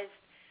realized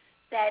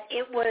that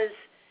it was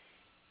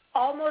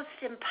almost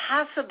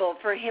impossible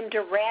for him to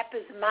wrap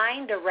his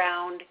mind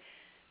around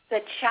the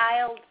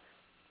child,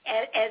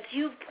 as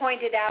you've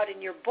pointed out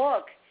in your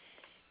book,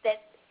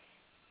 that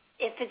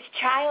if his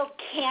child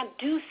can't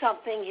do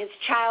something, his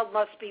child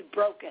must be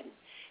broken.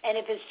 And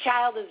if his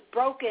child is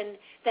broken,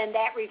 then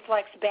that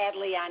reflects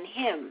badly on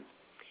him.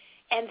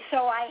 And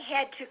so I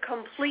had to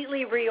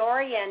completely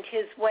reorient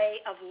his way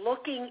of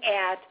looking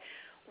at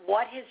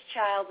what his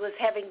child was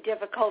having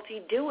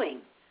difficulty doing.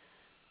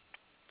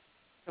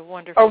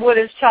 Wonderful. Or what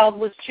his child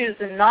was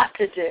choosing not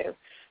to do.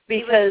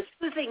 Because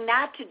he was choosing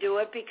not to do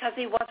it because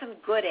he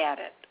wasn't good at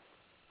it.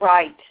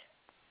 Right.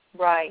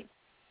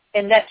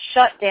 And that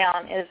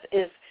shutdown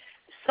is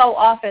so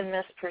often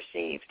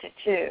misperceived,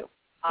 too.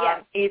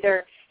 Yeah.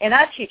 And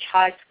I teach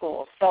high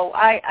school, so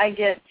I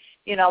get,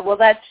 well,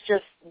 that's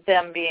just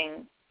them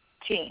being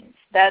teens.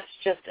 That's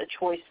just a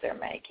choice they're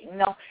making.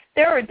 No,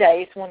 there are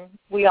days when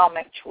we all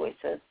make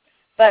choices,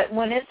 but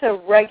when it's a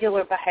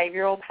regular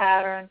behavioral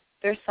pattern,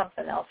 there's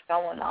something else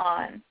going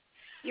on.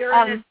 You're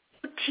an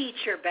astute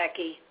teacher,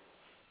 Becky.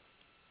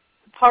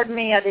 Pardon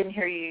me, I didn't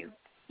hear you.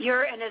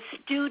 You're an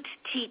astute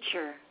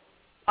teacher.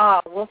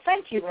 Well,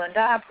 thank you, Linda.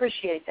 I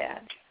appreciate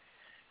that.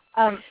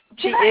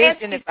 She is,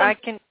 and if I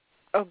can,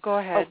 go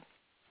ahead.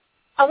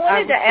 I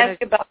wanted to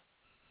ask about.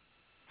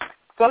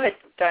 Go ahead,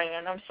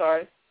 Diane. I'm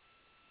sorry.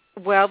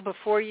 Well,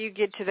 before you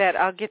get to that,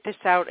 I'll get this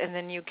out, and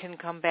then you can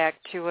come back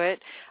to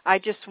it. I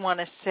just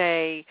want to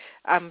say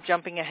I'm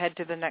jumping ahead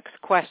to the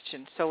next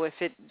question, so if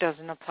it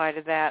doesn't apply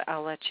to that,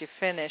 I'll let you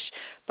finish.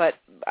 But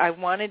I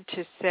wanted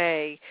to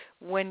say,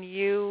 when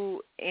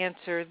you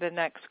answer the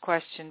next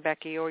question,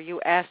 Becky, or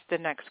you ask the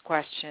next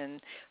question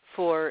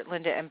for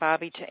Linda and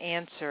Bobbie to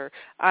answer,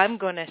 I'm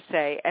going to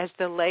say, as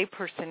the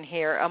layperson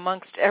here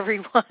amongst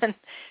everyone,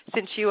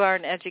 since you are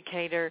an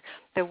educator,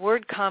 the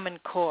word Common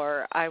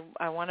Core, I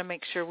want to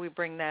make sure we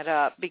bring that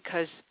up,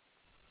 because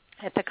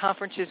at the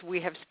conferences we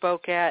have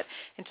spoke at,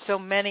 and so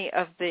many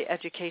of the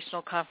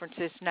educational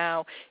conferences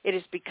now, it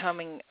is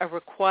becoming a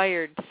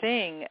required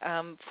thing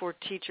for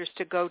teachers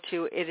to go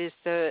to. It is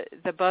the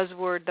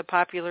buzzword, the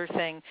popular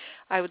thing.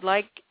 I would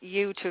like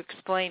you to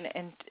explain,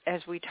 and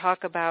as we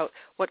talk about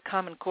what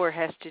Common Core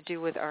has to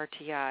do with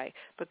RTI,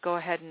 but go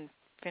ahead and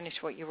finish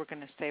what you were going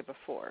to say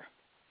before.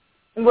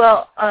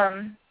 Well,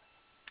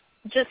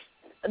 just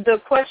the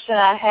question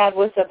I had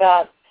was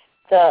about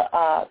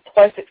the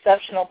twice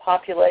exceptional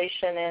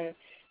population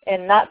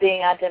and not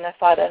being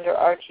identified under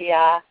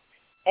RTI,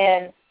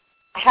 and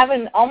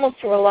having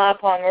almost to rely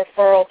upon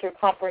referral through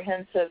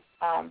comprehensive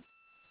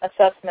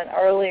assessment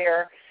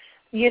earlier.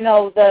 You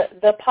know,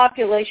 the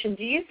population,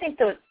 do you think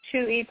the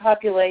 2E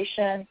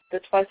population, the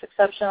twice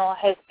exceptional,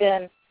 has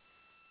been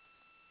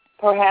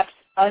perhaps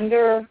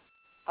under,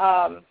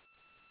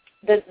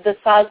 the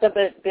size of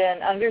it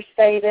been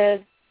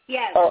understated?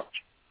 Yes. Or,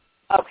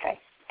 okay,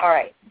 all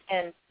right.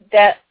 And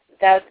that's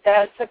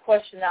a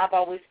question I've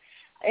always,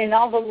 in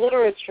all the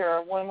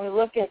literature, when we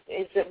look at,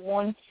 is it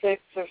 1/6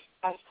 or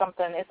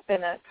something, it's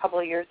been a couple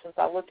of years since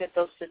I looked at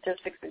those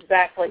statistics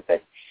exactly,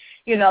 but,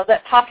 you know,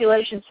 that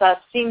population size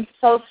seems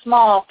so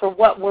small for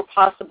what we're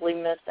possibly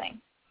missing.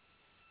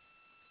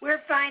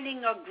 We're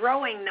finding a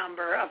growing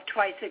number of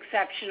twice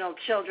exceptional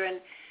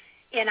children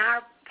in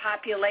our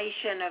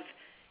population of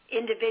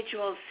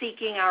individuals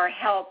seeking our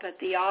help at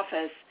the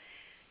office.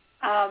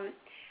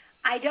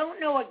 I don't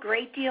know a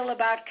great deal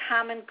about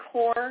Common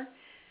Core,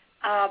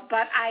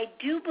 but I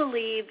do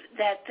believe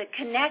that the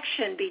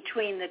connection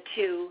between the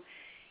two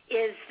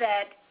is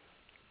that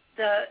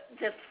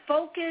the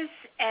focus,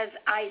 as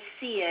I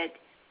see it,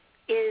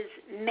 is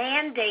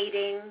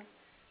mandating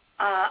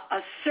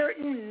a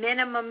certain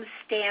minimum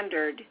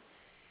standard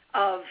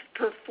of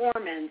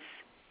performance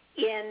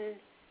in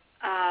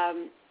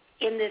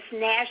this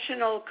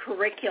national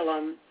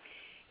curriculum,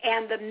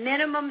 and the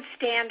minimum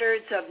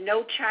standards of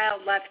No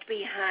Child Left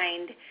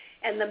Behind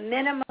and the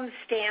minimum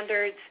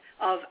standards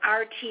of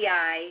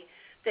RTI,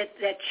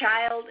 that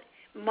child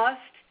must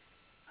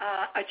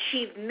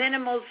achieve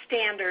minimal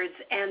standards,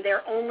 and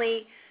they're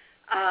only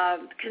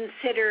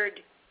considered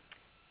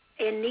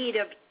in need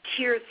of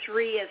Tier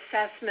 3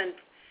 assessment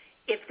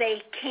if they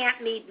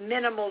can't meet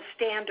minimal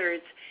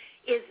standards,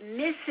 is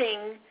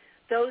missing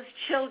those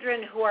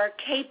children who are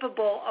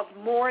capable of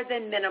more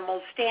than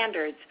minimal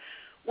standards.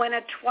 When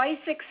a twice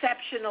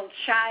exceptional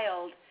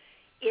child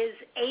is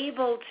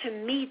able to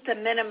meet the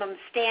minimum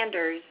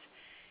standards,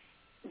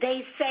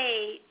 they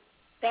say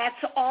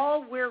that's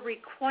all we're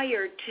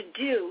required to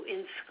do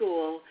in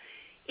school,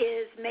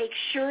 is make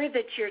sure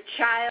that your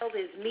child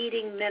is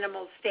meeting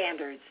minimal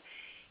standards.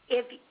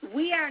 If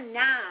we are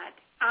not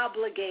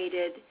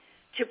obligated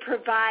to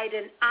provide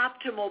an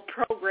optimal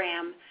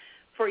program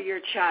for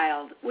your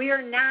child,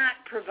 we're not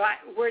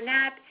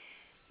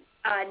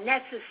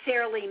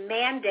necessarily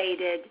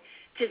mandated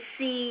to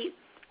see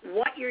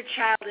what your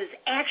child is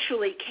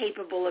actually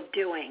capable of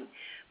doing.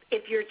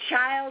 If your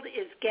child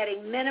is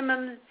getting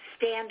minimum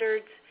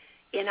standards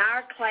in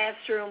our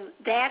classroom,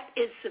 that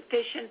is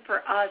sufficient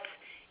for us,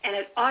 and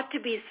it ought to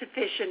be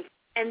sufficient.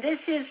 And this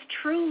is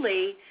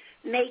truly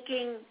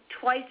making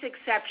twice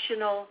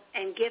exceptional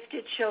and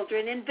gifted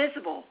children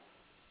invisible.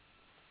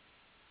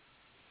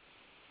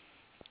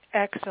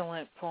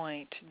 Excellent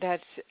point.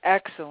 That's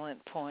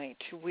excellent point.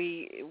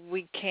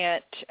 We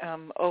can't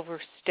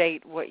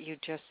overstate what you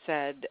just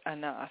said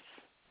enough.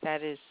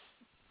 That is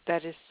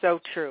so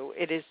true.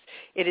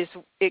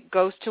 It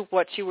goes to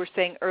what you were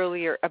saying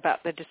earlier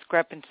about the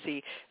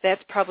discrepancy.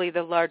 That's probably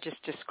the largest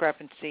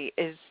discrepancy,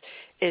 is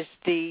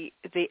the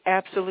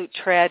absolute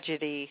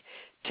tragedy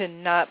to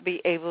not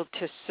be able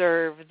to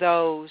serve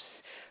those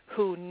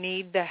who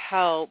need the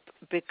help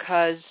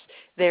because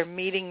they're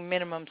meeting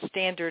minimum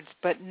standards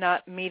but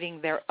not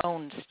meeting their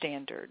own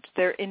standards.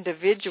 Their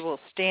individual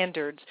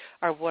standards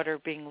are what are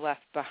being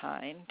left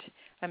behind.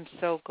 I'm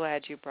so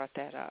glad you brought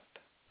that up.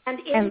 And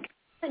in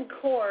Common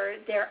Core,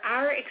 there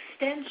are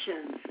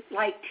extensions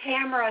like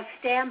Tamara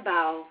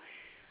Stambaugh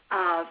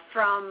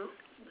from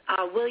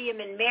William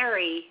and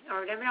Mary,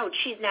 or no,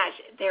 she's not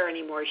there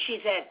anymore.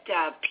 She's at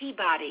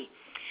Peabody,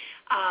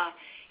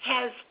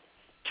 has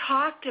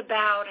talked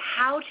about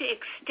how to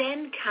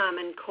extend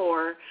Common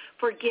Core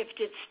for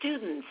gifted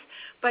students.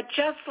 But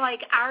just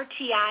like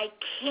RTI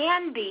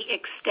can be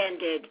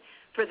extended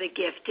for the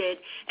gifted,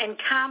 and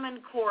Common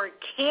Core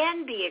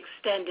can be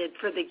extended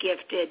for the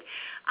gifted,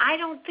 I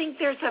don't think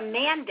there's a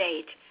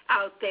mandate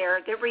out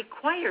there that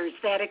requires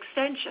that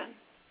extension.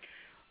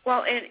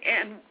 Well,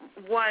 and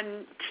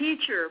one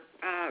teacher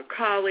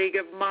colleague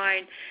of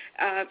mine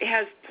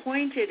has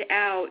pointed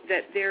out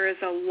that there is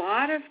a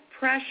lot of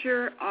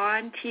pressure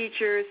on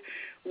teachers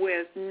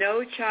with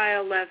No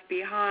Child Left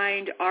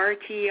Behind,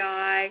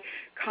 RtI,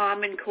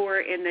 Common Core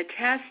in the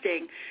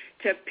testing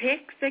to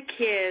pick the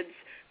kids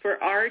for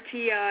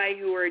RtI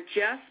who are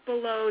just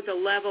below the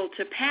level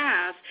to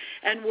pass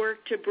and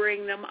work to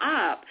bring them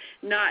up,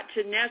 not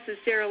to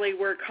necessarily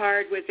work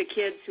hard with the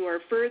kids who are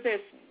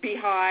furthest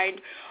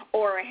behind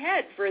or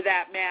ahead for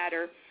that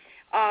matter.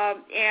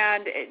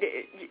 And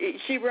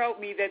she wrote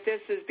me that this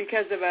is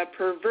because of a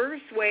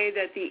perverse way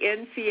that the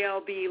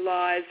NCLB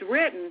law is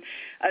written.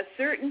 A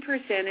certain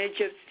percentage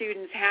of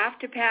students have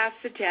to pass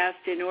the test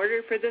in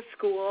order for the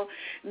school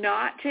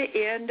not to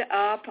end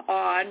up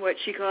on what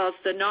she calls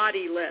the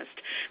naughty list.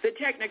 The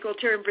technical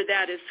term for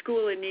that is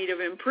school in need of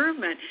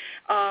improvement.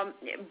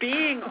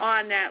 Being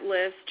on that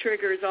list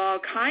triggers all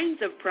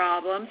kinds of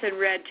problems and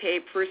red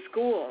tape for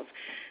schools.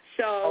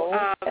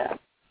 So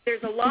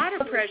there's a lot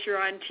of pressure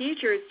on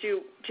teachers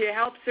to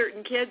help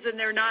certain kids, and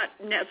they're not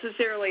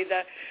necessarily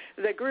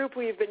the group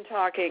we've been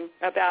talking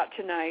about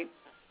tonight.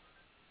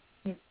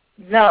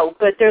 No,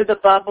 but they're the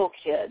bubble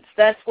kids.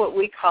 That's what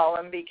we call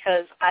them,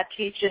 because I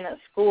teach in a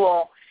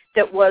school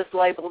that was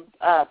labeled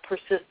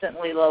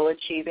persistently low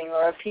achieving,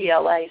 or a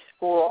PLA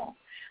school,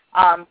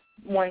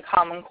 when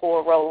Common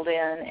Core rolled in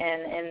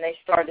and they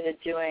started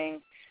doing,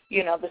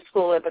 the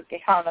School of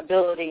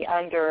Accountability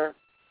under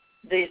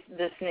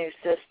this new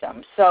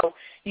system. So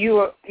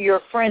your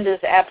friend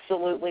is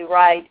absolutely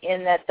right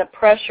in that the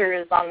pressure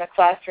is on the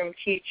classroom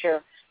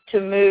teacher to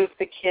move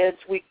the kids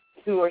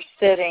who are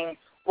sitting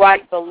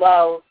right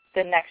below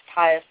the next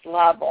highest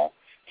level,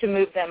 to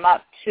move them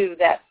up to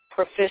that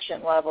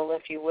proficient level,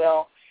 if you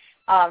will,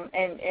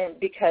 and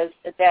because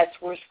that's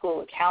where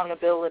school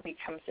accountability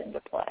comes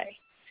into play.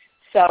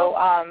 So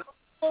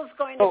school is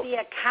going to be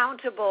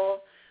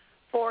accountable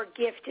for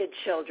gifted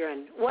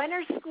children? When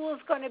are schools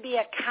going to be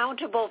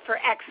accountable for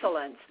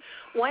excellence?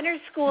 When are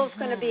schools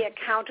going to be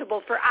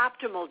accountable for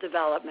optimal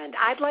development?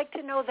 I'd like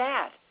to know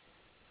that.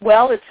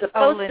 Well, it's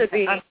supposed to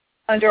be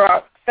under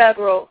our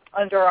federal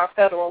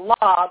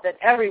law that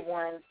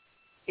everyone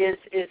is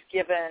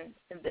given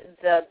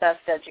the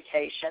best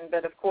education.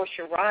 But of course,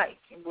 you're right.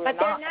 They're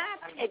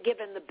not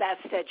given the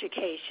best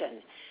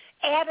education.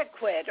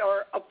 Adequate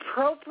or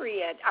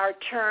appropriate are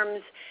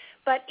terms.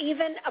 But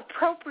even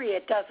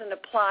appropriate doesn't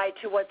apply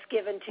to what's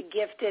given to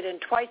gifted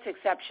and twice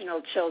exceptional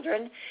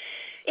children.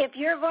 If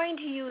you're going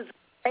to use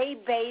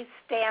grade-based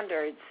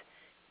standards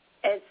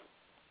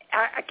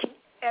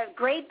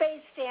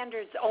grade-based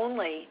standards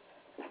only,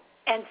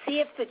 and see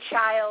if the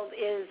child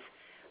is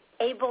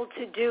able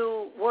to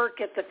do work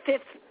at the 5th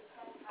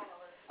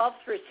or 12th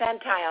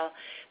percentile,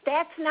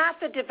 that's not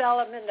the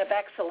development of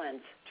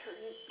excellence.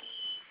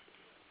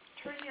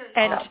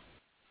 And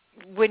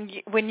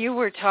when you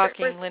were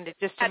talking, Linda,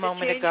 just a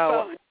moment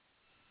ago,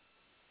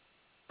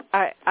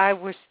 I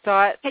was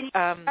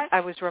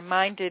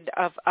reminded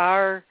of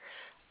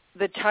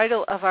the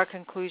title of our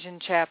conclusion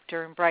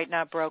chapter in Bright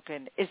Not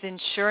Broken is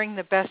Ensuring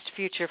the Best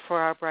Future for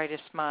Our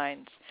Brightest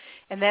Minds.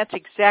 And that's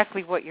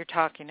exactly what you're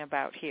talking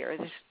about here.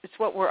 It's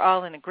what we're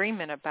all in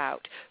agreement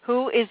about.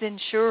 Who is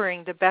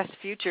ensuring the best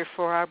future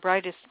for our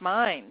brightest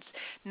minds?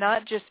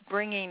 Not just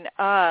bringing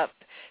up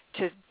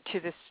to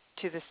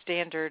the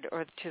standard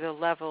or to the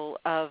level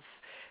of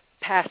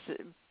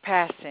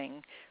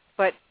passing,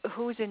 but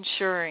who's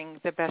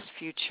ensuring the best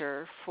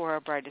future for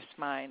our brightest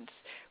minds?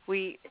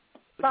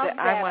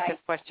 I want the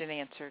question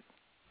answered.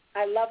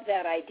 I love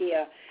that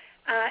idea.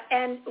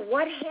 And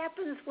what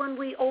happens when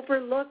we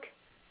overlook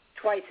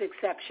twice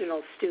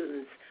exceptional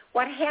students?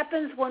 What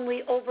happens when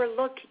we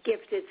overlook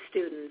gifted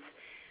students?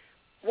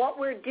 What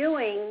we're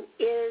doing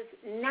is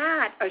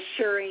not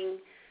assuring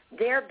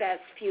their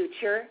best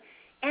future,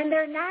 and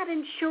they're not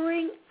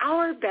ensuring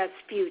our best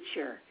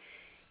future.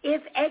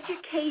 If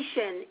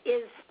education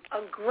is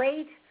a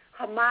great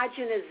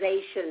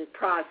homogenization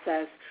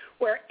process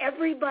where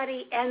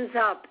everybody ends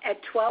up at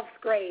 12th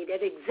grade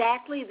at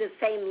exactly the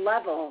same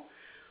level,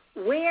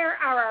 where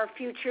are our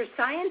future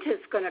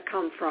scientists going to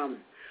come from?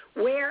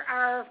 Where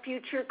are our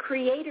future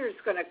creators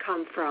going to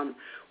come from?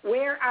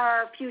 Where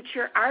are our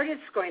future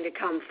artists going to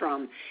come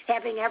from?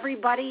 Having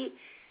everybody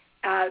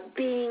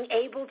being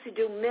able to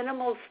do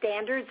minimal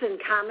standards in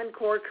Common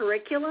Core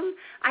curriculum?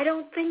 I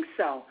don't think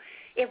so.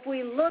 If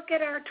we look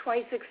at our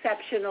twice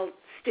exceptional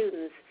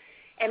students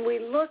and we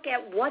look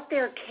at what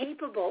they're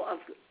capable of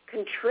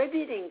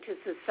contributing to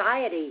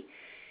society,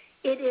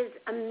 it is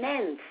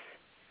immense.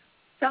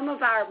 Some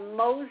of our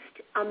most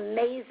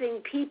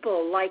amazing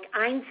people, like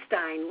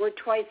Einstein, were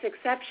twice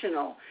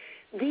exceptional.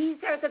 These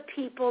are the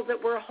people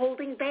that we're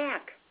holding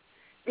back.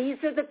 These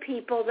are the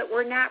people that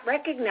we're not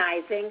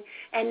recognizing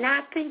and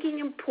not thinking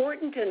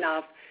important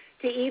enough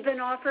to even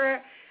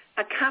offer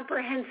a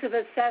comprehensive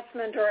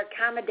assessment or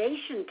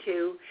accommodation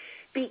to,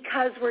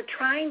 because we're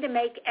trying to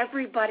make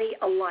everybody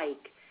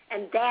alike,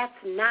 and that's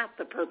not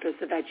the purpose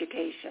of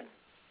education.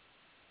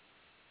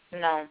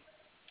 No,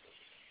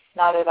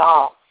 not at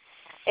all.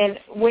 And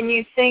when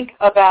you think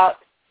about,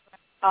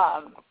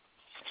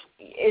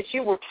 as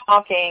you were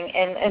talking,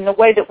 and the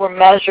way that we're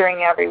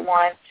measuring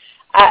everyone,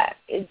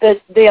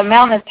 the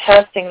amount of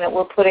testing that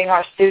we're putting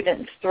our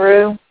students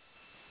through,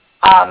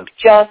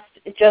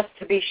 just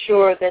to be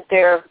sure that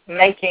they're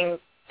making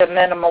the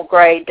minimal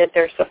grade that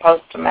they're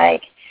supposed to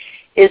make,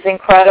 is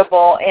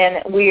incredible.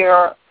 And we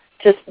are,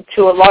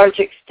 to a large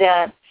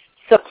extent,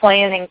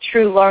 supplanting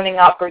true learning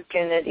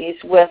opportunities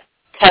with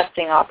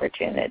testing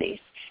opportunities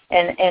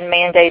and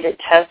mandated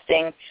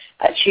testing,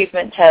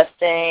 achievement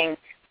testing,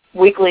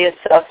 weekly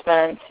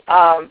assessments.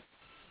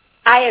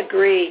 I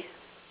agree.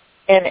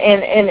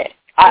 And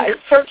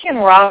Sir Ken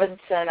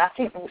Robinson, I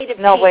think,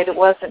 no, wait, it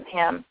wasn't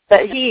him,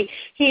 but he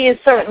is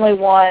certainly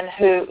one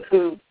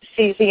who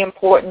sees the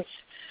importance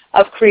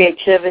of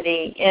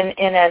creativity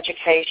in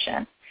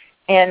education,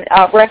 and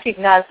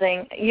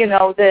recognizing,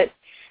 that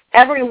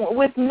everyone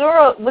with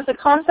the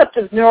concept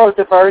of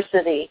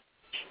neurodiversity,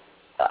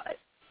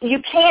 you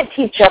can't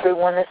teach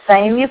everyone the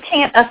same. You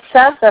can't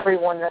assess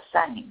everyone the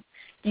same.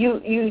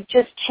 You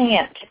just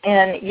can't,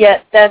 and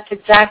yet that's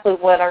exactly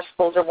what our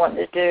schools are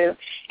wanting to do.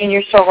 And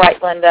you're so right,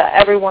 Linda.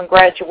 Everyone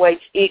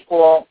graduates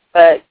equal,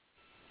 but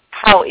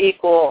how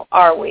equal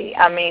are we?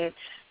 I mean,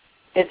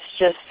 it's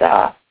just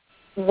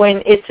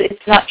when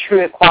it's not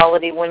true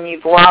equality when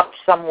you've robbed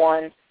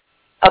someone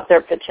of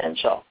their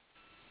potential.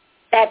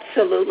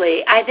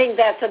 Absolutely. I think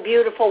that's a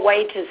beautiful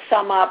way to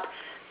sum up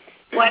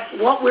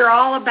what we're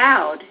all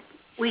about.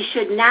 We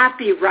should not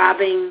be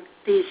robbing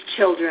these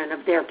children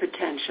of their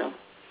potential.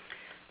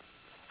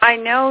 I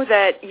know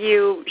that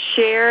you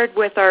shared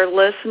with our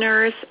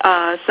listeners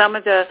some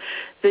of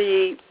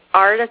the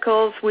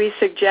articles we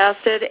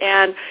suggested,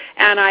 and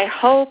I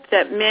hope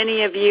that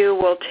many of you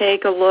will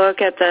take a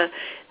look at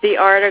the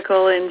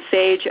article in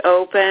Sage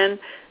Open,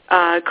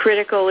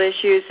 Critical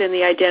Issues in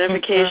the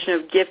Identification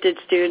of Gifted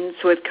Students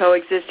with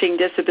Coexisting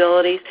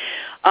Disabilities.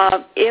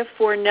 If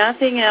for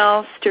nothing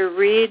else, to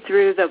read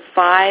through the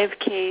 5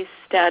 case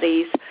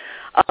studies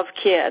of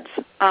kids,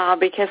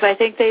 because I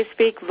think they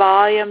speak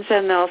volumes,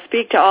 and they'll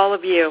speak to all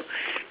of you.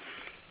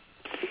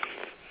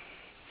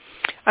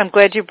 I'm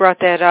glad you brought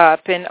that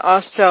up. And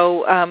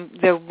also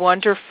the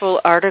wonderful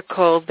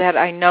article that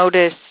I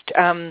noticed,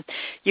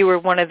 you were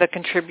one of the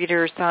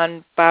contributors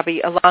on,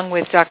 Bobbie, along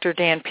with Dr.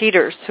 Dan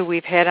Peters, who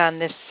we've had on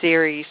this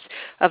series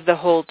of The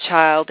Whole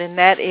Child, and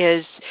that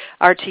is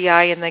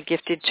RtI and the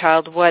Gifted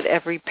Child, What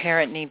Every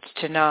Parent Needs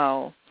to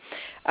Know.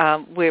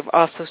 We've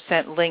also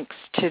sent links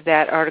to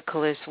that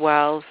article as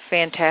well.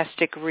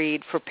 Fantastic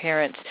read for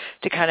parents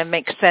to kind of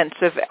make sense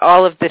of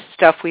all of this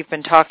stuff we've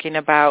been talking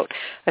about,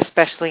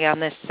 especially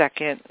on this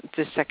second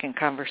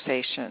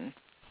conversation.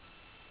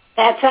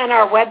 That's on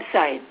our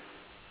website.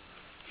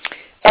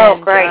 Oh,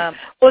 great.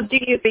 Well, do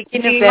you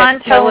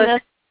mind telling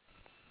us?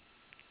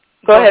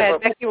 Go ahead,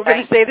 Becky. You were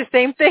going to say the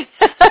same thing?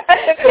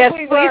 Yes,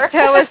 please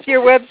tell us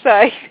your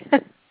website.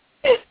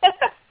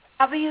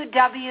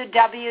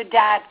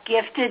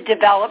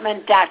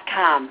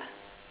 www.gifteddevelopment.com.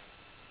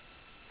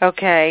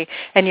 Okay,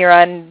 and you're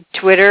on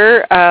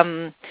Twitter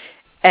and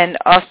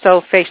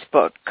also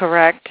Facebook,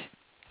 correct?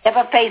 We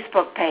have a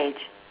Facebook page.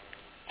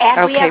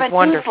 And we have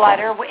a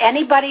newsletter.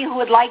 Anybody who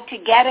would like to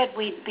get it,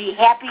 we'd be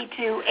happy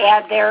to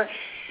add their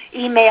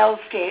emails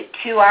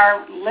to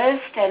our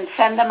list and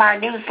send them our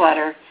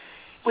newsletter.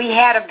 We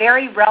had a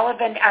very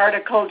relevant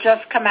article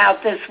just come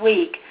out this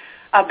week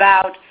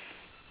about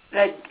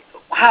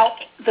how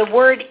the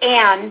word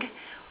and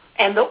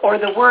the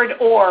word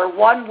or,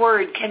 one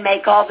word can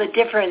make all the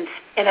difference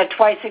in a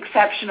twice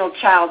exceptional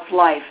child's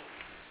life.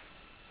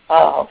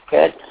 Oh,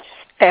 good.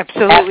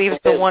 Absolutely. It was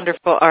a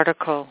wonderful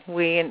article.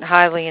 We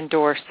highly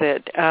endorse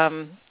it.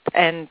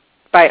 And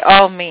by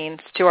all means,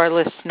 to our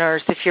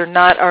listeners, if you're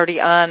not already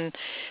on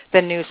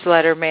the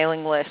newsletter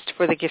mailing list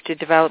for the Gifted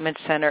Development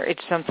Center,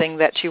 it's something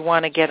that you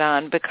want to get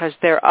on, because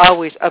they're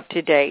always up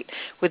to date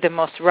with the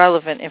most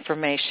relevant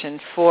information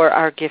for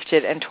our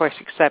gifted and twice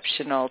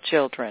exceptional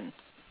children.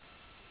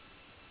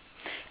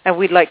 And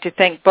we'd like to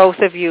thank both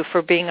of you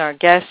for being our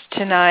guests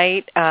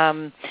tonight.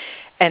 And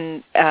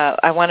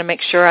I want to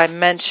make sure I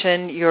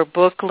mention your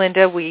book,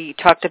 Linda. We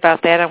talked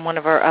about that on one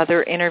of our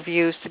other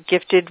interviews,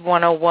 Gifted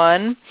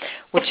 101,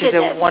 which is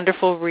a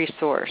wonderful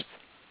resource.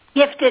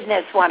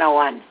 Giftedness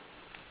 101.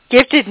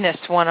 Giftedness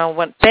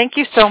 101. Thank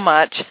you so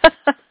much.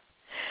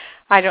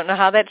 I don't know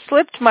how that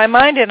slipped my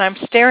mind, and I'm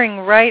staring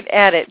right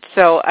at it,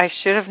 so I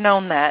should have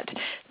known that.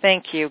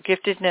 Thank you.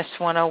 Giftedness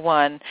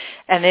 101.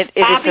 And it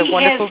is a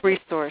wonderful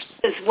resource.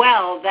 As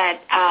well, that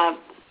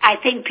I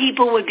think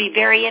people would be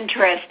very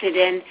interested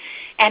in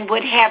and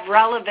would have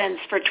relevance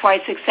for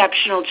twice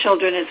exceptional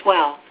children as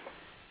well.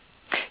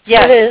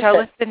 Yes, tell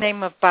us the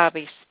name of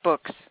Bobbie's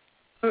books.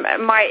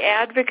 My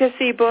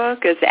advocacy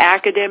book is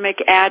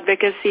Academic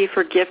Advocacy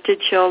for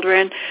Gifted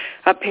Children,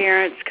 A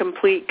Parent's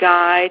Complete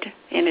Guide,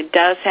 and it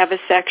does have a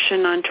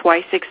section on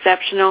twice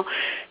exceptional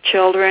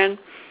children.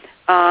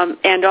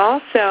 and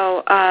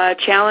also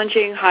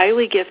challenging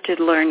highly gifted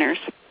learners.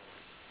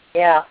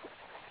 Yeah.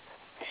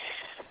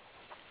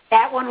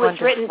 That one was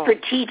written for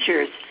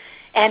teachers,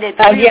 and it's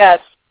yes.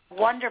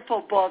 a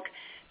wonderful book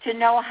to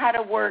know how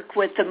to work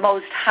with the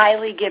most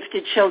highly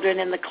gifted children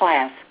in the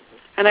class.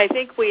 And I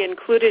think we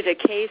included a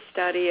case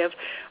study of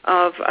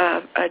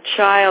a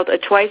child, a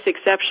twice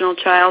exceptional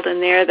child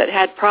in there that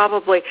had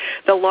probably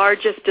the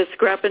largest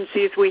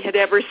discrepancies we had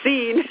ever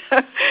seen.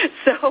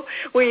 So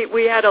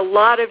we had a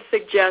lot of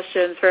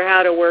suggestions for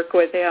how to work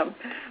with him.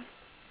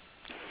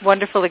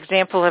 Wonderful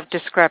example of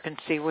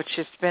discrepancy, which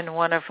has been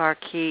one of our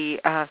key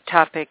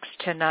topics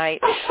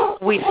tonight.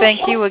 We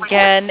thank you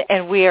again,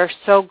 and we are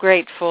so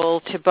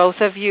grateful to both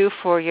of you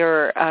for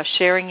your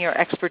sharing your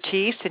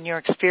expertise and your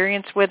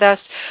experience with us.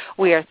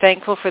 We are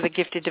thankful for the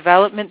Gifted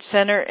Development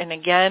Center, and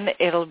again,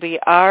 it'll be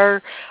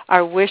our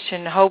wish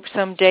and hope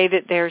someday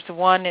that there's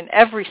one in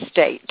every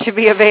state to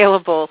be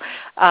available,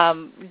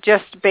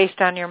 just based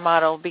on your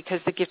model,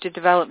 because the Gifted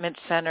Development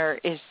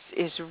Center is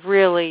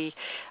really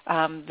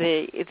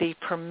the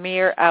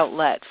premier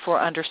outlet for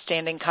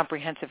understanding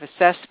comprehensive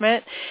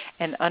assessment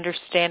and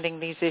understanding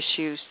these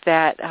issues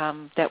that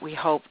we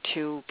hope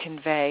to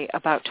convey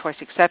about twice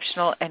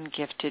exceptional and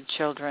gifted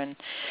children.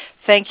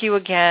 Thank you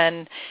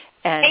again.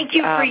 And thank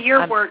you for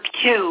your work,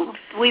 too.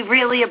 We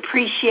really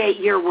appreciate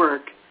your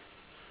work.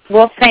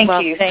 Well, thank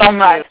you so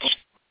much.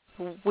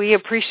 We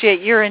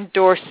appreciate your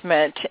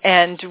endorsement,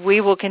 and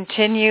we will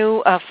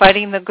continue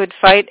fighting the good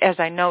fight, as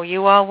I know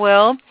you all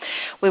will.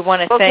 We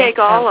want to thank take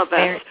all of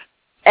us.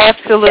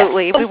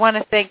 Absolutely. Yes. We want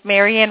to thank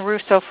Marianne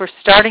Russo for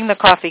starting the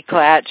Coffee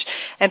Klatch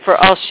and for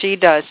all she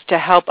does to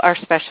help our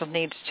special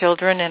needs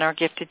children and our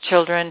gifted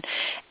children.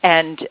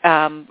 And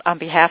on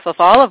behalf of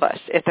all of us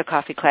at the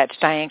Coffee Klatch,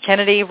 Diane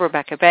Kennedy,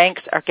 Rebecca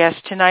Banks, our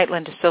guests tonight,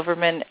 Linda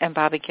Silverman and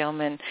Bobbie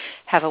Gilman,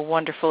 have a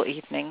wonderful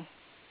evening.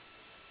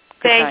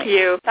 Thank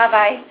you.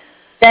 Bye-bye.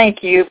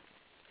 Thank you.